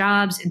terms of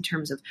jobs, in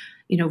terms of,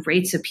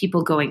 rates of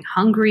people going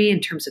hungry,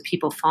 in terms of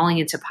people falling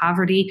into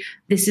poverty.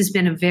 This has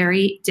been a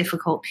very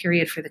difficult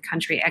period for the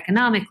country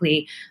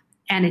economically,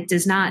 and it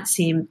does not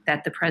seem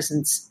that the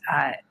president's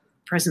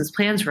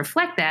plans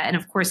reflect that. And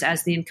of course,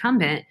 as the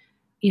incumbent,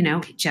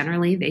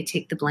 generally they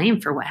take the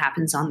blame for what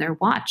happens on their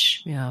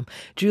watch. Yeah.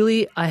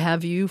 Julie, I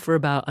have you for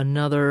about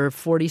another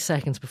 40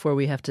 seconds before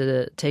we have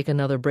to take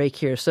another break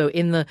here. So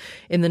in the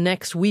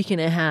next week and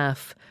a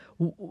half,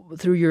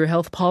 through your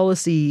health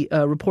policy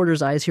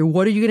reporter's eyes here,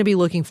 what are you going to be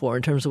looking for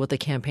in terms of what the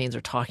campaigns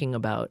are talking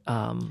about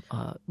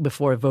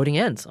before voting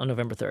ends on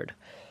November 3rd?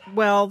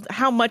 Well,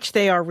 how much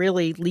they are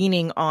really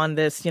leaning on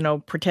this,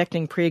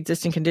 protecting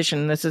pre-existing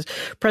condition. This is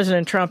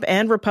President Trump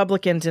and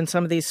Republicans in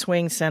some of these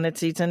swing Senate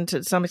seats and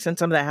to some extent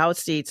some of the House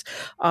seats,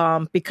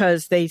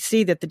 because they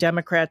see that the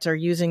Democrats are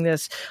using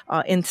this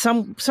in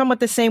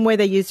somewhat the same way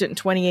they used it in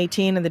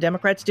 2018, and the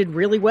Democrats did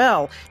really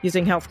well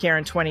using healthcare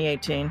in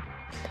 2018.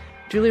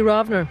 Julie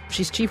Rovner,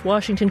 she's chief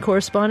Washington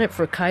correspondent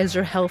for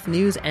Kaiser Health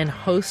News and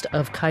host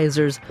of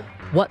Kaiser's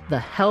What the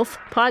Health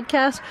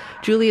podcast.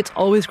 Julie, it's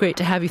always great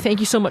to have you. Thank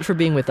you so much for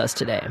being with us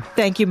today.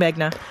 Thank you,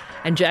 Meghna.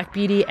 And Jack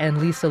Beatty and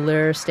Lisa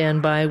Lerer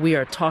stand by. We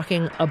are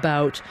talking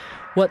about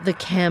what the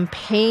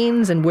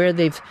campaigns and where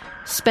they've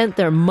spent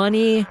their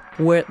money,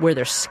 where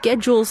their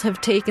schedules have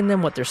taken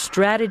them, what their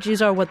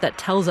strategies are, what that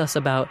tells us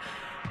about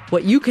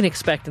what you can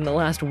expect in the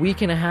last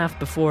week and a half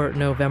before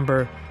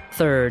November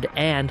 3rd,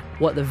 and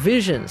what the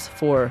visions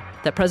for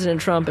that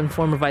President Trump and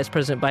former Vice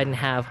President Biden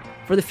have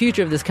for the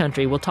future of this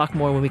country. We'll talk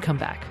more when we come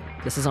back.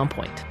 This is On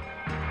Point.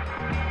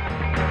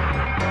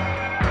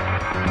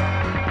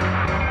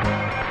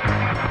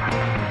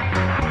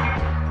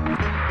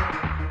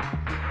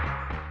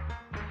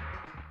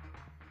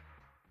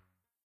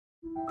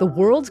 The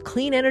world's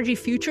clean energy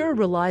future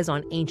relies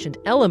on ancient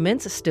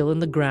elements still in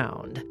the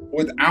ground.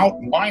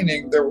 Without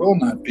mining, there will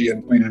not be a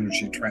clean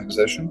energy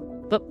transition.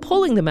 But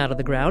pulling them out of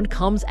the ground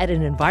comes at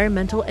an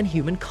environmental and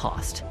human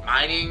cost.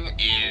 Mining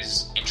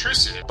is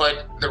intrusive,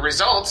 but the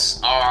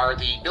results are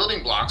the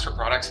building blocks for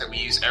products that we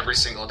use every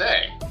single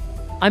day.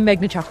 I'm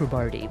Meghna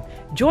Chakrabarti.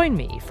 Join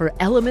me for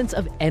Elements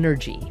of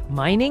Energy,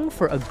 Mining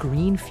for a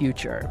Green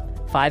Future.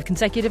 5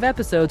 consecutive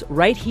episodes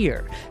right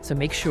here, so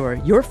make sure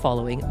you're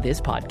following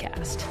this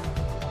podcast.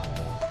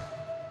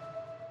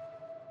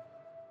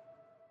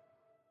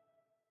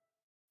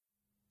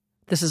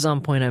 This is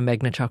On Point. I'm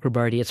Meghna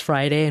Chakrabarti. It's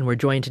Friday, and we're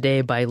joined today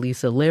by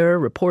Lisa Lerer,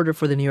 reporter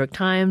for The New York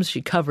Times.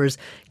 She covers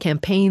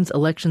campaigns,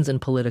 elections, and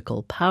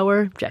political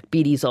power. Jack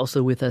Beatty's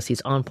also with us.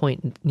 He's On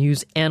Point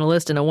news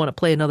analyst. And I want to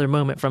play another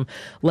moment from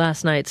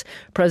last night's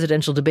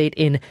presidential debate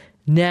in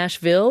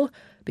Nashville,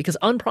 because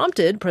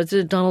unprompted,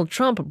 President Donald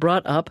Trump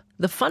brought up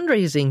the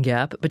fundraising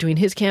gap between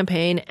his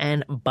campaign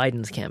and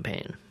Biden's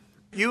campaign.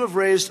 You have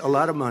raised a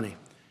lot of money,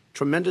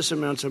 tremendous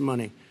amounts of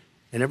money.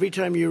 And every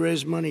time you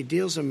raise money,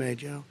 deals are made,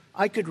 Joe.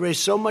 I could raise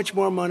so much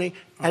more money.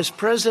 As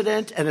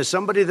president and as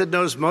somebody that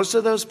knows most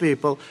of those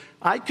people,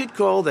 I could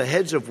call the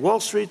heads of Wall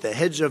Street, the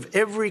heads of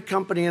every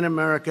company in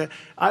America.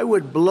 I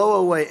would blow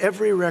away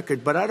every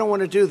record, but I don't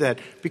want to do that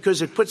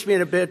because it puts me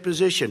in a bad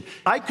position.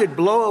 I could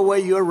blow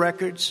away your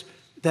records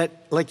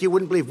that, like you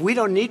wouldn't believe. We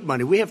don't need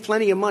money. We have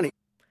plenty of money.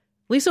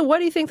 Lisa, why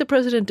do you think the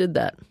president did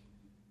that?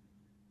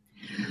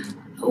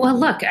 Well,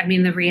 look,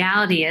 the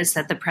reality is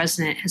that the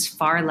president has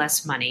far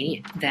less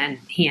money than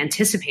he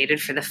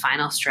anticipated for the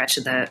final stretch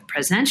of the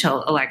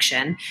presidential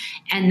election.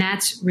 And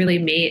that's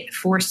really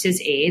forced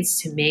his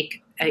aides to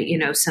make,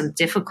 some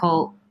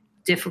difficult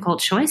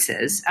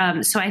choices.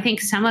 So I think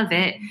some of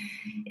it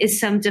is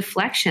some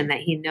deflection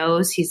that he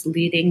knows he's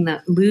losing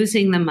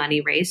the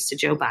money race to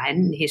Joe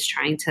Biden. He's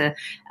trying to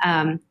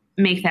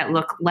make that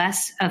look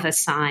less of a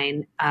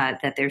sign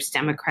that there's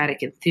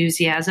Democratic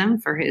enthusiasm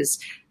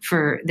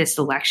for this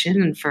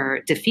election and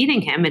for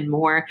defeating him, and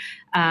more,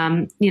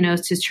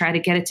 to try to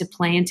get it to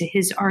play into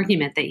his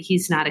argument that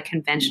he's not a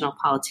conventional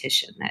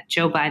politician, that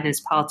Joe Biden is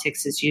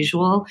politics as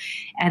usual,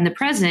 and the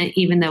president,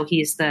 even though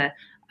he's the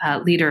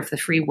leader of the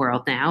free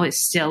world now, is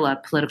still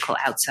a political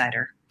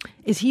outsider.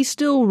 Is he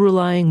still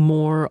relying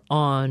more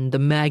on the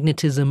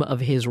magnetism of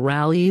his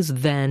rallies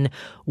than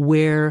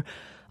where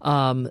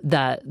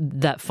that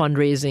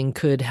fundraising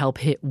could help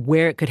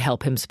where it could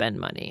help him spend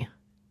money?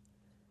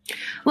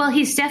 Well,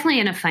 he's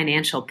definitely in a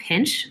financial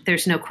pinch.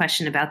 There's no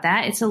question about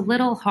that. It's a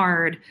little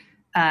hard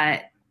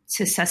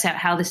to suss out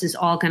how this is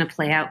all going to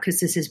play out because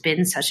this has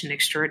been such an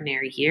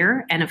extraordinary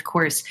year. And of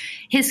course,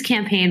 his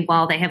campaign,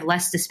 while they have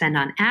less to spend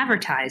on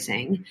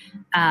advertising,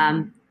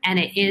 and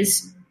it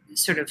is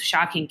sort of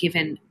shocking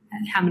given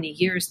how many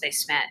years they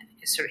spent,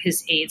 sort of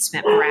his aides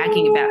spent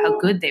bragging about how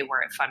good they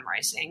were at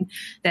fundraising,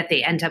 that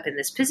they end up in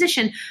this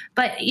position.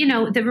 But,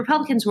 the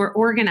Republicans were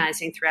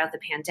organizing throughout the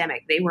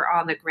pandemic. They were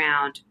on the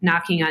ground,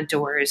 knocking on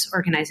doors,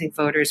 organizing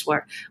voters,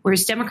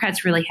 whereas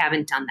Democrats really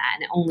haven't done that.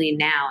 And only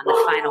now in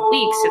the final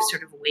weeks have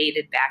sort of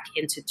waded back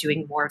into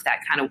doing more of that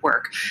kind of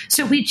work.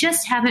 So we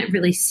just haven't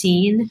really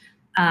seen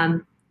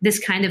this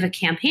kind of a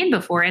campaign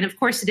before. And of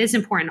course, it is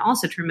important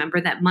also to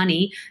remember that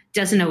money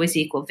doesn't always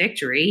equal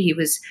victory. He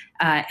was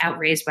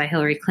outraised by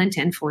Hillary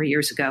Clinton 4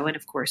 years ago and,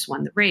 of course,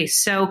 won the race.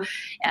 So,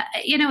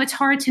 it's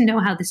hard to know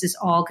how this is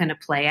all going to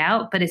play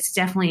out, but it's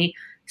definitely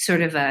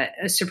sort of a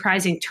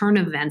surprising turn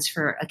of events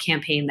for a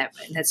campaign that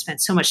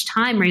spent so much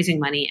time raising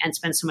money and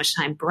spent so much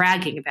time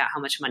bragging about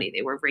how much money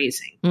they were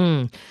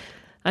raising.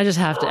 I just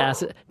have to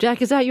ask,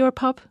 Jack, is that your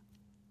pup?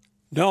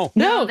 No,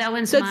 that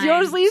one's that's mine.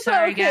 yours, Lisa.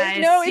 Sorry, okay.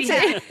 guys. No, it's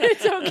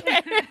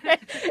okay.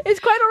 It's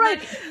quite all right.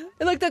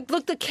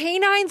 Look, the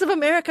canines of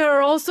America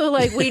are also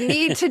like, we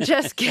need to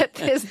just get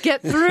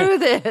through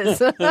this.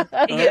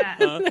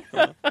 Yeah.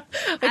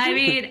 I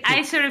mean,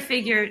 I sort of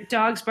figure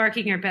dogs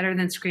barking are better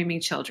than screaming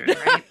children,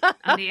 right?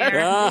 On the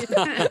air.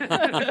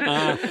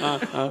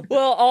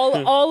 Well,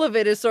 all of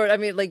it is sort of, I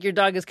mean, like your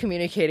dog is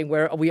communicating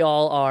where we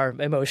all are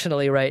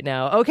emotionally right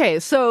now. Okay,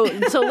 so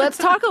let's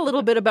talk a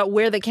little bit about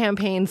where the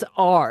campaigns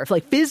are.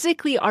 Like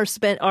physically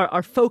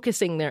are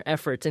focusing their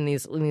efforts in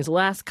these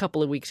last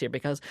couple of weeks here,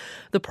 because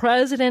the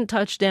president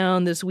touched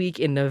down this week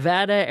in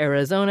Nevada,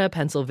 Arizona,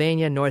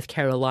 Pennsylvania, North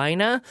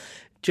Carolina.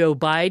 Joe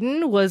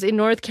Biden was in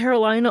North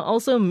Carolina,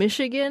 also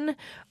Michigan.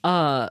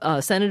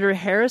 Senator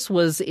Harris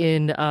was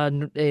in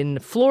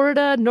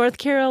Florida, North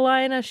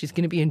Carolina. She's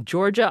going to be in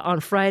Georgia on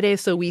Friday.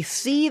 So we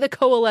see the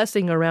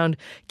coalescing around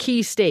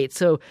key states.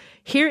 So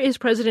here is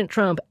President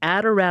Trump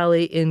at a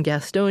rally in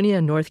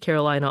Gastonia, North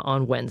Carolina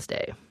on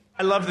Wednesday.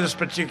 I love this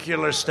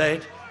particular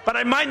state, but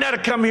I might not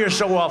have come here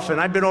so often.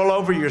 I've been all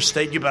over your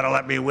state. You better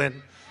let me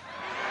win.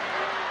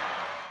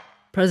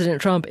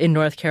 President Trump in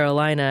North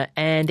Carolina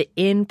and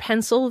in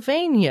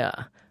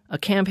Pennsylvania. A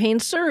campaign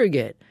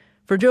surrogate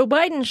for Joe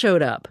Biden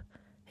showed up.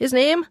 His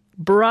name,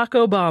 Barack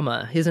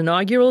Obama. His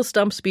inaugural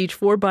stump speech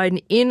for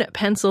Biden in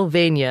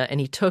Pennsylvania, and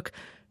he took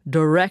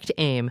direct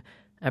aim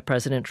at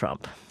President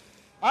Trump.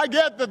 I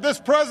get that this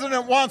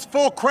president wants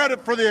full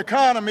credit for the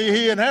economy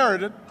he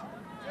inherited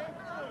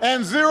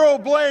and zero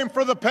blame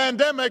for the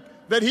pandemic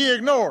that he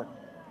ignored.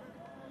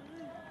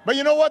 But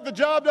you know what? The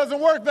job doesn't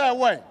work that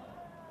way.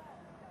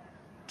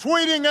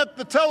 Tweeting at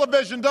the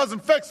television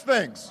doesn't fix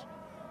things.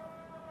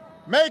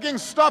 Making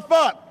stuff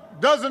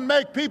up doesn't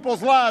make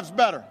people's lives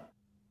better.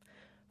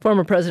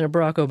 Former President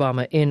Barack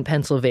Obama in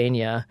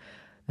Pennsylvania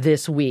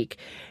this week.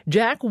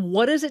 Jack,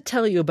 what does it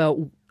tell you about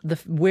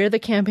where the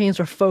campaigns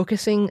are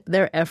focusing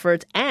their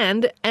efforts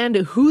and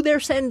who they're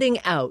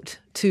sending out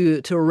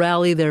to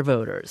rally their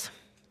voters?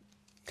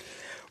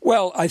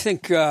 Well, I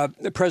think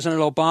President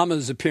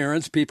Obama's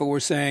appearance, people were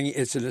saying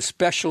it's an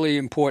especially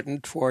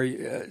important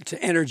to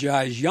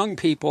energize young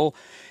people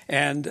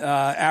and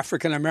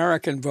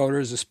African-American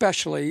voters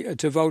especially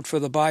to vote for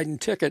the Biden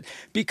ticket,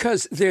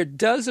 because there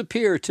does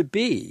appear to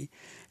be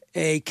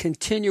a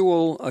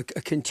continuing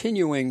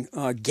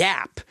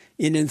gap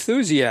in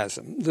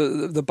enthusiasm.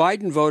 The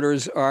Biden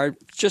voters are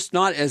just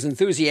not as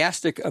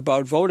enthusiastic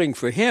about voting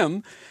for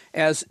him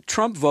as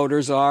Trump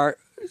voters are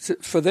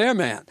for their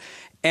man.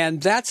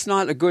 And that's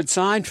not a good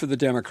sign for the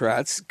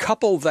Democrats.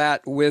 Couple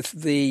that with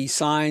the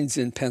signs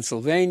in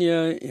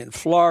Pennsylvania, in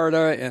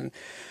Florida, and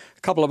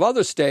a couple of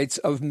other states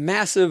of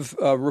massive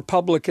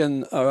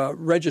Republican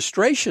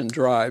registration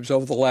drives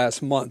over the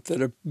last month that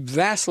have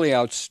vastly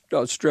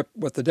outstripped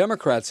what the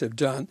Democrats have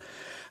done.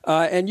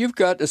 And you've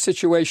got a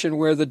situation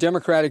where the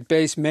Democratic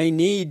base may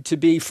need to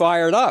be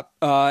fired up,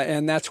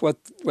 and that's what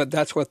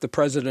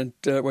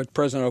President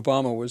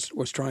Obama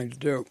was trying to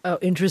do. Oh,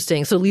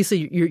 interesting. So, Lisa,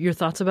 your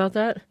thoughts about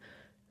that?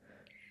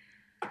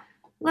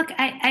 Look,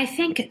 I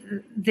think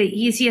the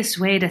easiest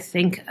way to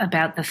think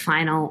about the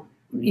final,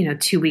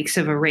 2 weeks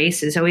of a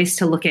race is always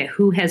to look at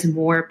who has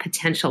more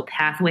potential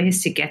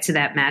pathways to get to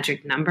that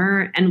magic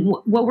number. And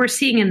what we're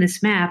seeing in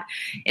this map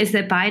is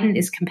that Biden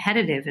is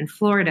competitive in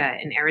Florida,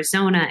 in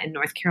Arizona, in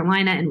North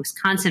Carolina, in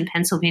Wisconsin,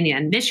 Pennsylvania,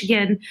 and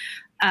Michigan.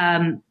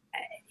 That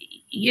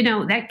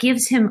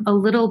gives him a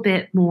little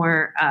bit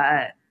more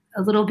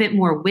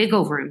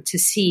wiggle room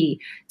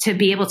to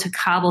be able to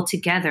cobble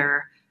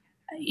together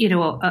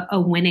a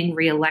winning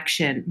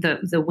reelection,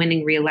 the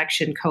winning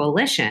reelection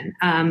coalition.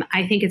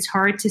 I think it's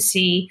hard to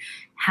see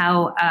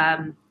how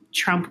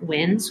Trump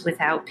wins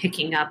without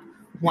picking up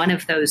one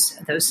of those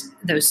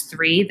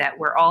three that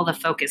were all the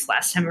focus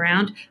last time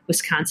around: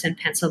 Wisconsin,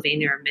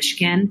 Pennsylvania, or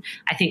Michigan.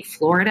 I think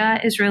Florida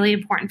is really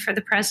important for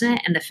the president,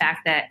 and the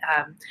fact that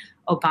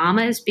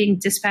Obama is being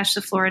dispatched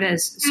to Florida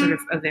is sort of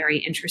a very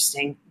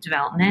interesting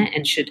development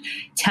and should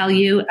tell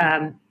you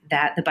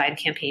that the Biden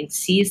campaign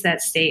sees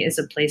that state as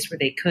a place where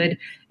they could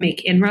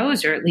make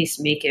inroads, or at least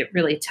make it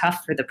really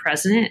tough for the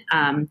president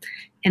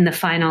in the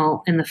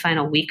final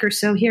week or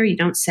so here. You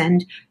don't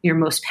send your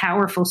most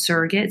powerful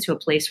surrogate to a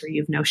place where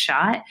you have no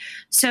shot.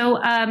 So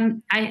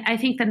I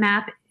think the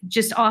map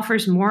just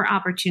offers more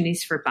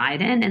opportunities for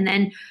Biden. And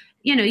then,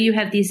 you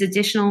have these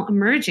additional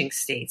emerging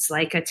states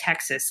like a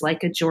Texas,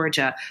 like a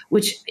Georgia,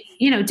 which,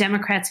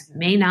 Democrats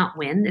may not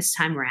win this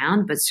time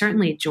around, but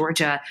certainly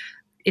Georgia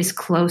is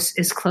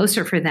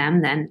closer for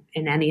them than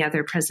in any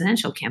other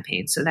presidential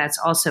campaign. So that's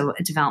also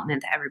a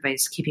development that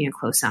everybody's keeping a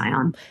close eye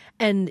on.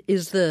 And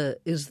is the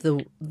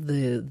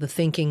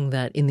thinking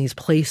that in these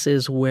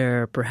places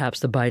where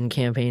perhaps the Biden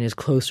campaign is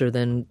closer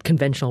than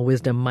conventional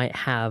wisdom might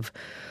have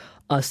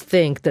us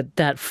think,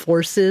 that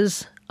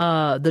forces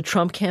the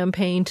Trump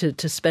campaign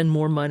to spend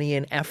more money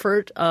and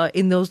effort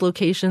in those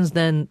locations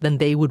than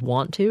they would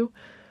want to?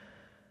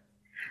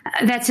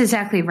 That's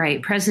exactly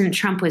right. President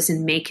Trump was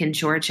in Macon,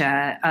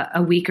 Georgia,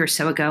 a week or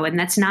so ago, and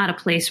that's not a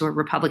place where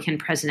Republican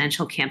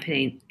presidential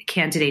campaign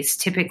candidates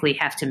typically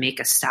have to make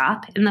a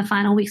stop in the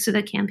final weeks of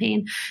the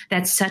campaign.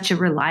 That's such a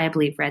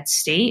reliably red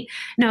state.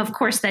 Now, of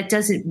course, that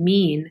doesn't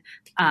mean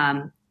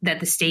that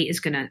the state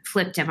is going to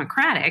flip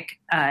Democratic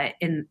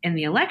in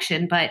the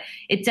election, but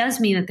it does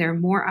mean that there are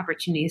more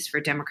opportunities for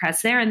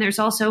Democrats there. And there's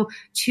also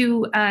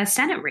two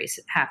Senate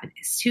races happening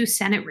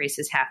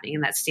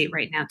in that state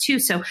right now, too.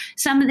 So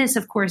some of this,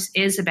 of course,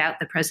 is about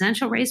the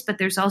presidential race, but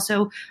there's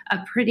also a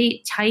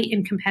pretty tight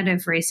and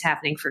competitive race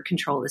happening for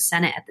control of the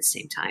Senate at the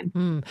same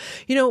time.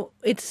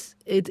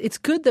 It's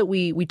good that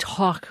we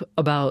talk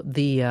about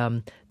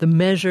the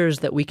measures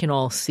that we can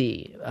all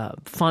see,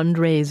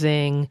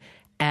 fundraising,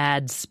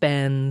 ad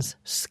spends,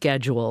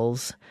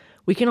 schedules.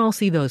 We can all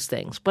see those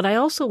things. But I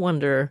also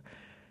wonder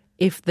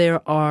if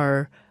there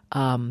are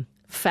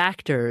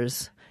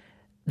factors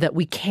that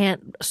we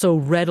can't so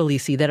readily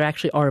see that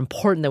actually are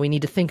important that we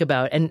need to think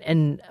about.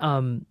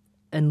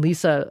 And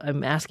Lisa,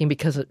 I'm asking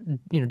because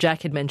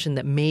Jack had mentioned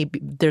that maybe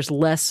there's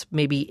less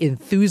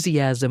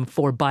enthusiasm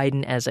for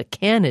Biden as a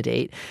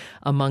candidate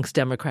amongst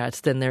Democrats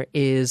than there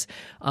is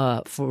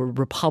for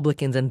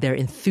Republicans, and their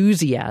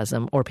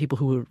enthusiasm, or people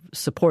who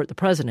support the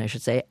president, I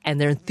should say, and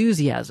their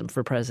enthusiasm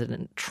for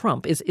President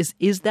Trump.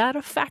 Is that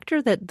a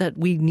factor that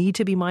we need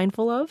to be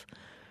mindful of?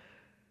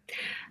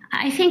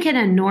 I think in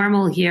a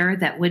normal year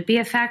that would be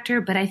a factor,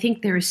 but I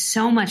think there is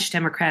so much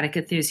Democratic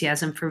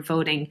enthusiasm for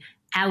voting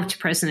out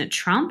President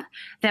Trump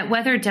that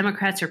whether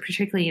Democrats are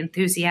particularly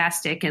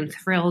enthusiastic and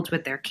thrilled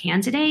with their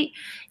candidate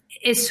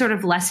is sort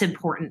of less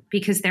important,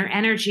 because their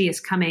energy is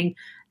coming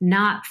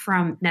not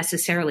from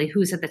necessarily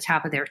who's at the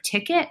top of their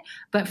ticket,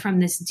 but from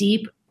this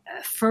deep,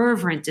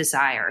 fervent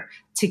desire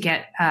to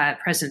get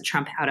President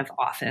Trump out of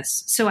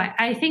office. So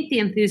I think the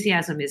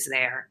enthusiasm is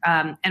there.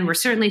 And we're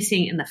certainly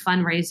seeing in the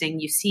fundraising,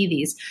 you see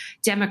these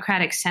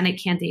Democratic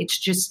Senate candidates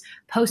just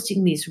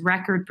posting these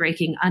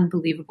record-breaking,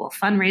 unbelievable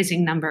fundraising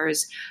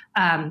numbers.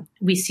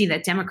 We see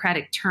that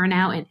Democratic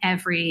turnout in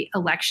every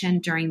election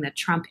during the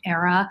Trump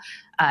era,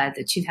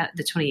 the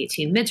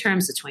 2018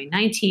 midterms, the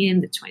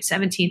 2019, the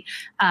 2017,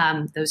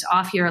 those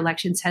off-year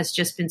elections has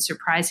just been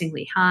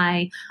surprisingly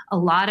high. A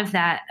lot of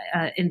that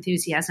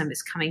enthusiasm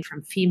is coming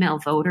from female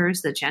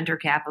voters. The gender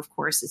gap, of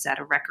course, is at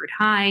a record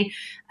high.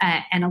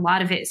 And a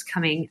lot of it is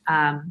coming,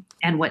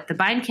 and what the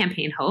Biden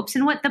campaign hopes,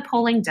 and what the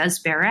polling does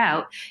bear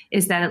out,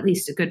 is that at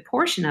least a good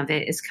portion of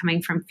it is coming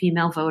from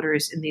female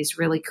voters in these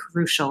really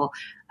crucial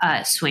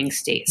swing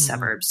state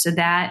suburbs. So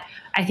that,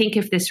 I think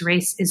if this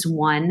race is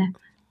won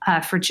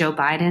for Joe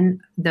Biden,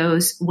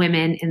 those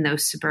women in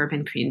those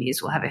suburban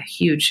communities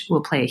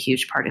will play a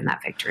huge part in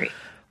that victory.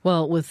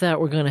 Well, with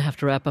that, we're going to have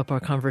to wrap up our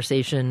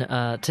conversation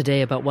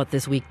today about what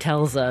this week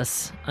tells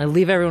us. I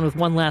leave everyone with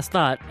one last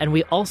thought, and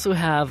we also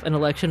have an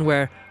election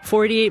where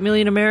 48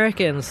 million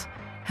Americans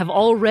have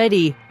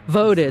already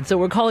voted. So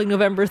we're calling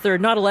November 3rd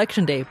not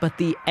Election Day, but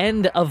the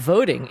end of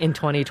voting in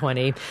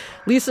 2020.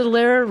 Lisa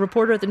Dallaire,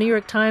 reporter at the New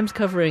York Times,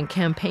 covering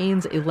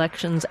campaigns,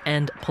 elections,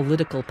 and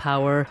political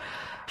power.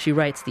 She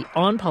writes the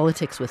On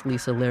Politics with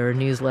Lisa Dallaire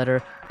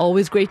newsletter.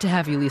 Always great to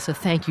have you, Lisa.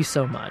 Thank you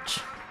so much.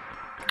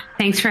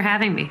 Thanks for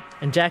having me.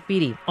 And Jack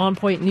Beatty, On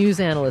Point news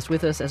analyst,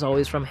 with us as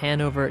always from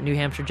Hanover, New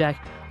Hampshire.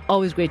 Jack,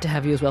 always great to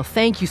have you as well.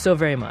 Thank you so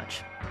very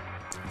much.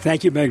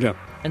 Thank you, Megna.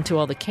 And to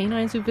all the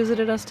canines who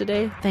visited us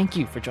today, thank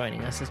you for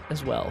joining us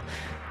as well.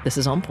 This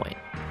is On Point.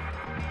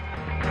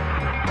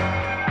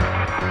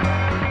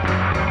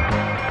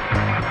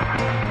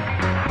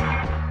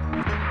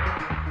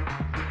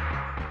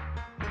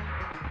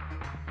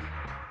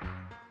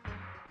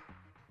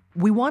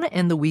 We want to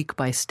end the week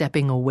by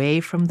stepping away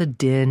from the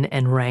din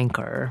and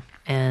rancor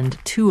and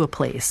to a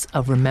place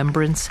of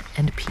remembrance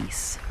and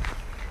peace.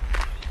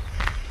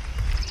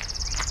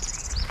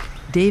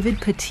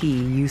 David Petit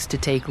used to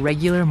take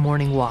regular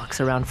morning walks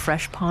around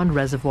Fresh Pond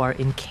Reservoir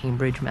in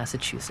Cambridge,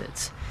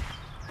 Massachusetts.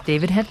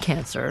 David had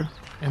cancer,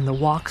 and the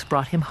walks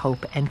brought him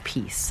hope and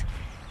peace.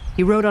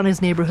 He wrote on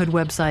his neighborhood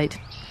website,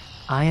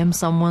 "I am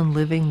someone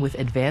living with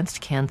advanced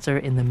cancer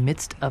in the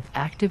midst of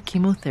active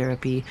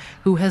chemotherapy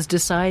who has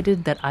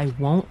decided that I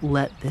won't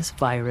let this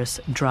virus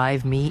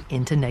drive me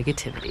into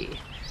negativity.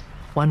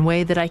 One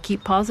way that I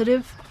keep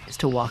positive is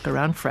to walk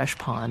around Fresh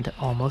Pond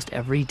almost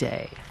every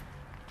day."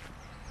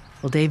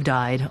 Well, Dave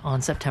died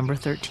on September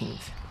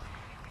 13th.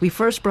 We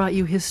first brought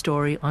you his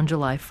story on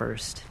July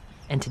 1st,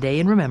 and today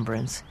in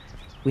remembrance,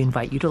 we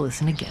invite you to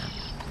listen again.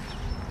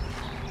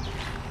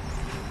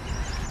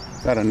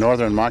 Got a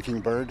northern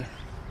mockingbird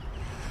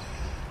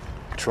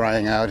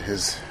trying out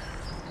his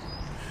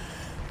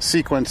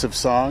sequence of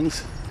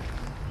songs.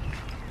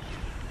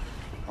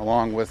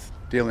 along with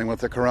dealing with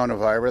the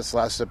coronavirus.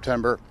 Last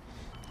September,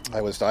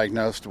 I was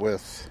diagnosed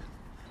with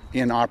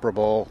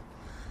inoperable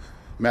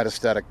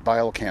metastatic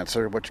bile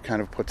cancer, which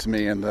kind of puts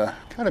me in the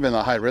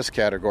high-risk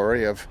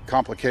category of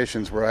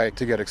complications were I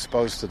to get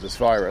exposed to this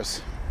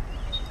virus.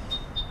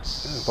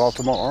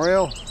 Baltimore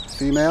Oriole,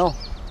 female.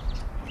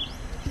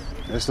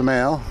 There's the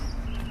male.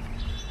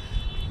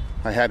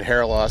 I had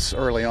hair loss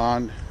early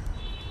on,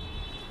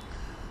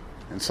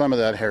 and some of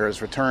that hair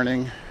is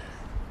returning.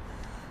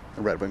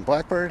 The red-winged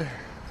blackbird.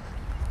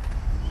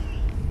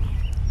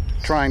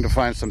 Trying to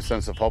find some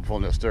sense of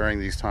hopefulness during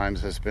these times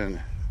has been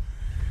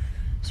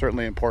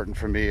certainly important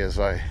for me as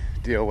I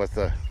deal with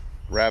the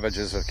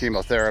ravages of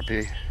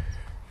chemotherapy.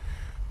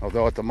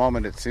 Although at the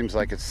moment it seems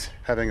like it's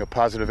having a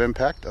positive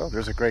impact. Oh,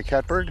 there's a gray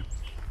catbird.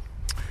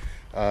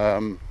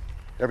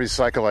 Every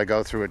cycle I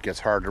go through, it gets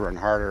harder and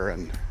harder.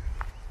 And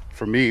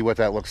for me, what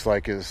that looks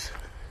like is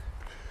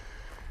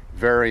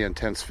very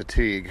intense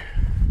fatigue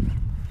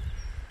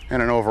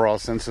and an overall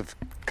sense of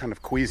kind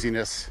of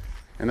queasiness.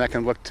 And that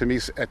can look to me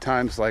at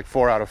times like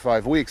 4 out of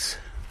 5 weeks.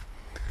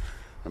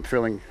 I'm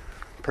feeling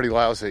pretty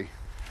lousy.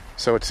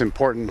 So it's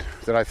important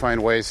that I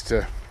find ways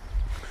to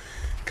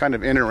kind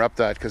of interrupt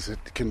that, because it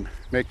can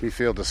make me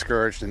feel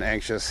discouraged and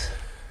anxious.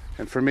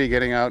 And for me,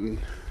 getting out and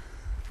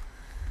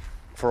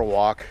for a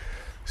walk,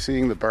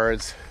 seeing the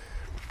birds,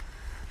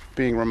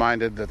 being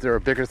reminded that there are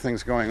bigger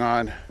things going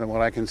on than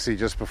what I can see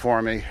just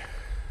before me,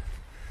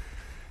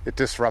 it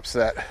disrupts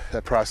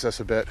that process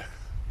a bit.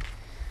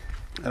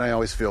 And I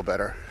always feel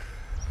better.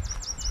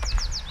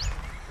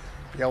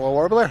 Yellow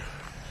warbler.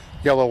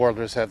 Yellow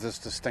warblers have this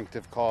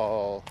distinctive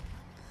call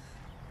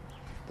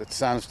that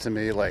sounds to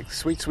me like,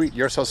 sweet, sweet,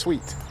 you're so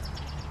sweet.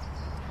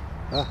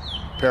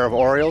 Pair of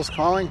orioles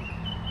calling.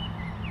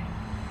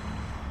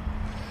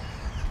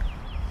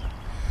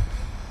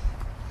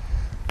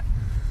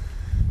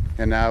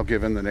 And now,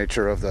 given the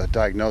nature of the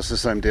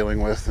diagnosis I'm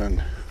dealing with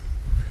and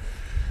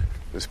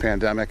this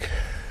pandemic,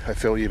 I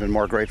feel even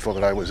more grateful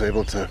that I was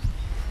able to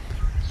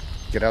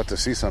get out to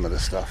see some of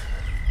this stuff.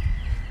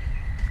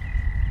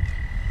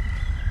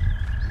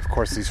 Of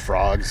course, these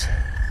frogs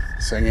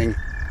singing.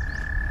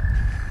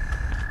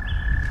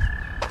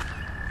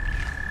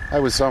 I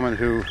was someone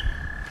who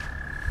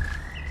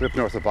lived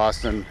north of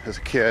Boston as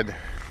a kid,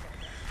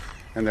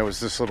 and there was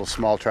this little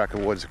small tract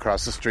of woods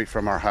across the street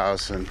from our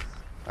house, and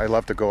I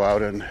loved to go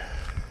out and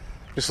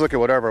just look at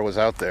whatever was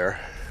out there.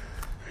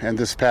 And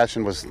this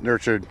passion was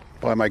nurtured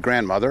by my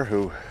grandmother,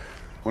 who,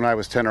 when I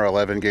was 10 or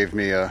 11, gave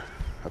me a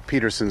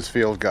Peterson's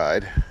Field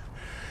Guide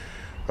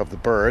of the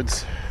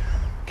birds.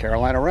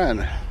 Carolina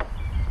wren.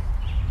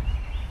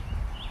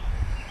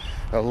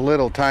 A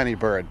little tiny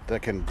bird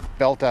that can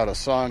belt out a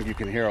song you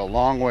can hear a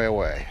long way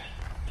away.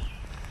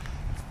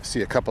 I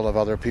see a couple of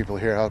other people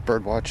here out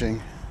bird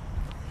watching.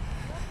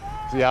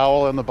 Is the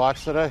owl in the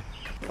box today?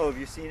 Oh, have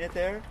you seen it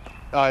there?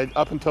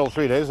 Up until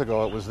 3 days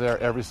ago, it was there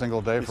every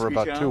single day for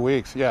about 2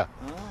 weeks. Yeah.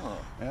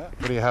 Oh. Yeah.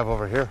 What do you have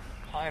over here?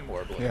 Pine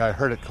warbler. Yeah, I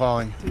heard it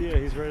calling. Yeah,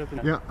 he's right up in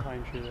that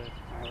pine tree there.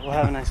 All right, well,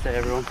 have a nice day,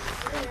 everyone.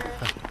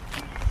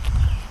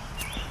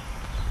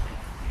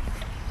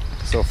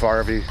 So far,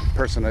 every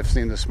person I've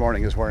seen this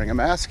morning is wearing a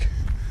mask,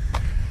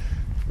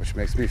 which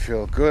makes me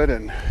feel good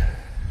and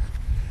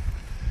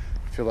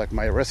feel like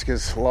my risk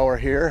is lower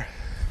here.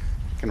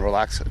 Can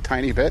relax a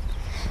tiny bit.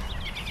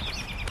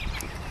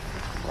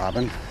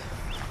 Robin.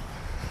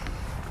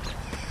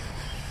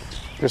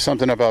 There's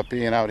something about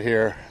being out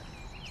here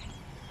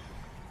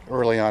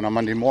early on a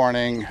Monday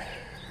morning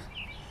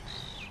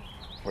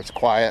where it's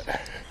quiet,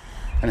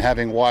 and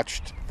having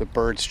watched the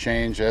birds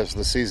change as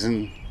the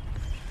season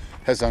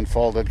has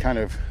unfolded kind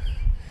of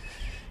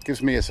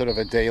gives me a sort of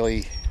a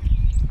daily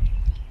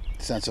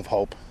sense of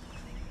hope.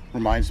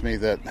 Reminds me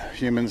that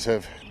humans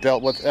have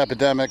dealt with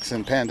epidemics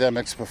and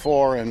pandemics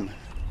before, and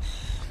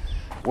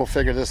we'll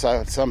figure this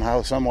out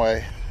somehow, some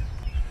way.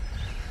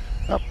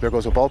 Oh, there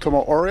goes a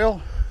Baltimore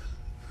Oriole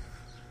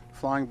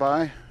flying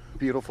by.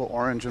 Beautiful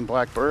orange and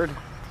black bird.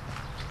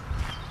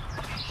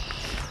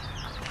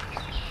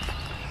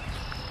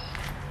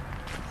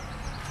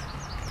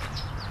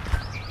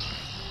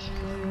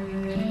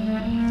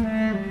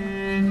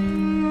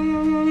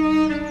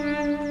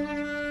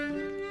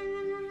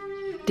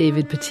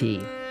 David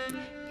Petit.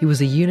 He was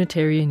a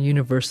Unitarian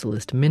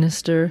Universalist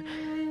minister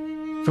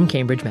from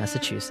Cambridge,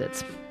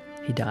 Massachusetts.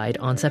 He died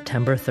on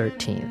September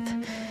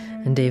 13th.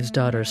 And Dave's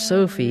daughter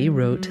Sophie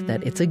wrote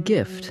that it's a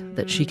gift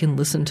that she can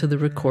listen to the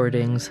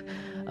recordings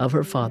of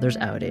her father's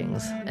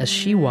outings as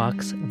she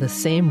walks the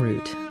same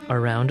route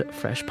around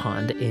Fresh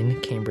Pond in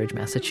Cambridge,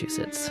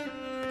 Massachusetts.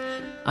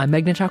 I'm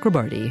Meghna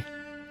Chakrabarty.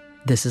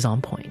 This is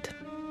On Point.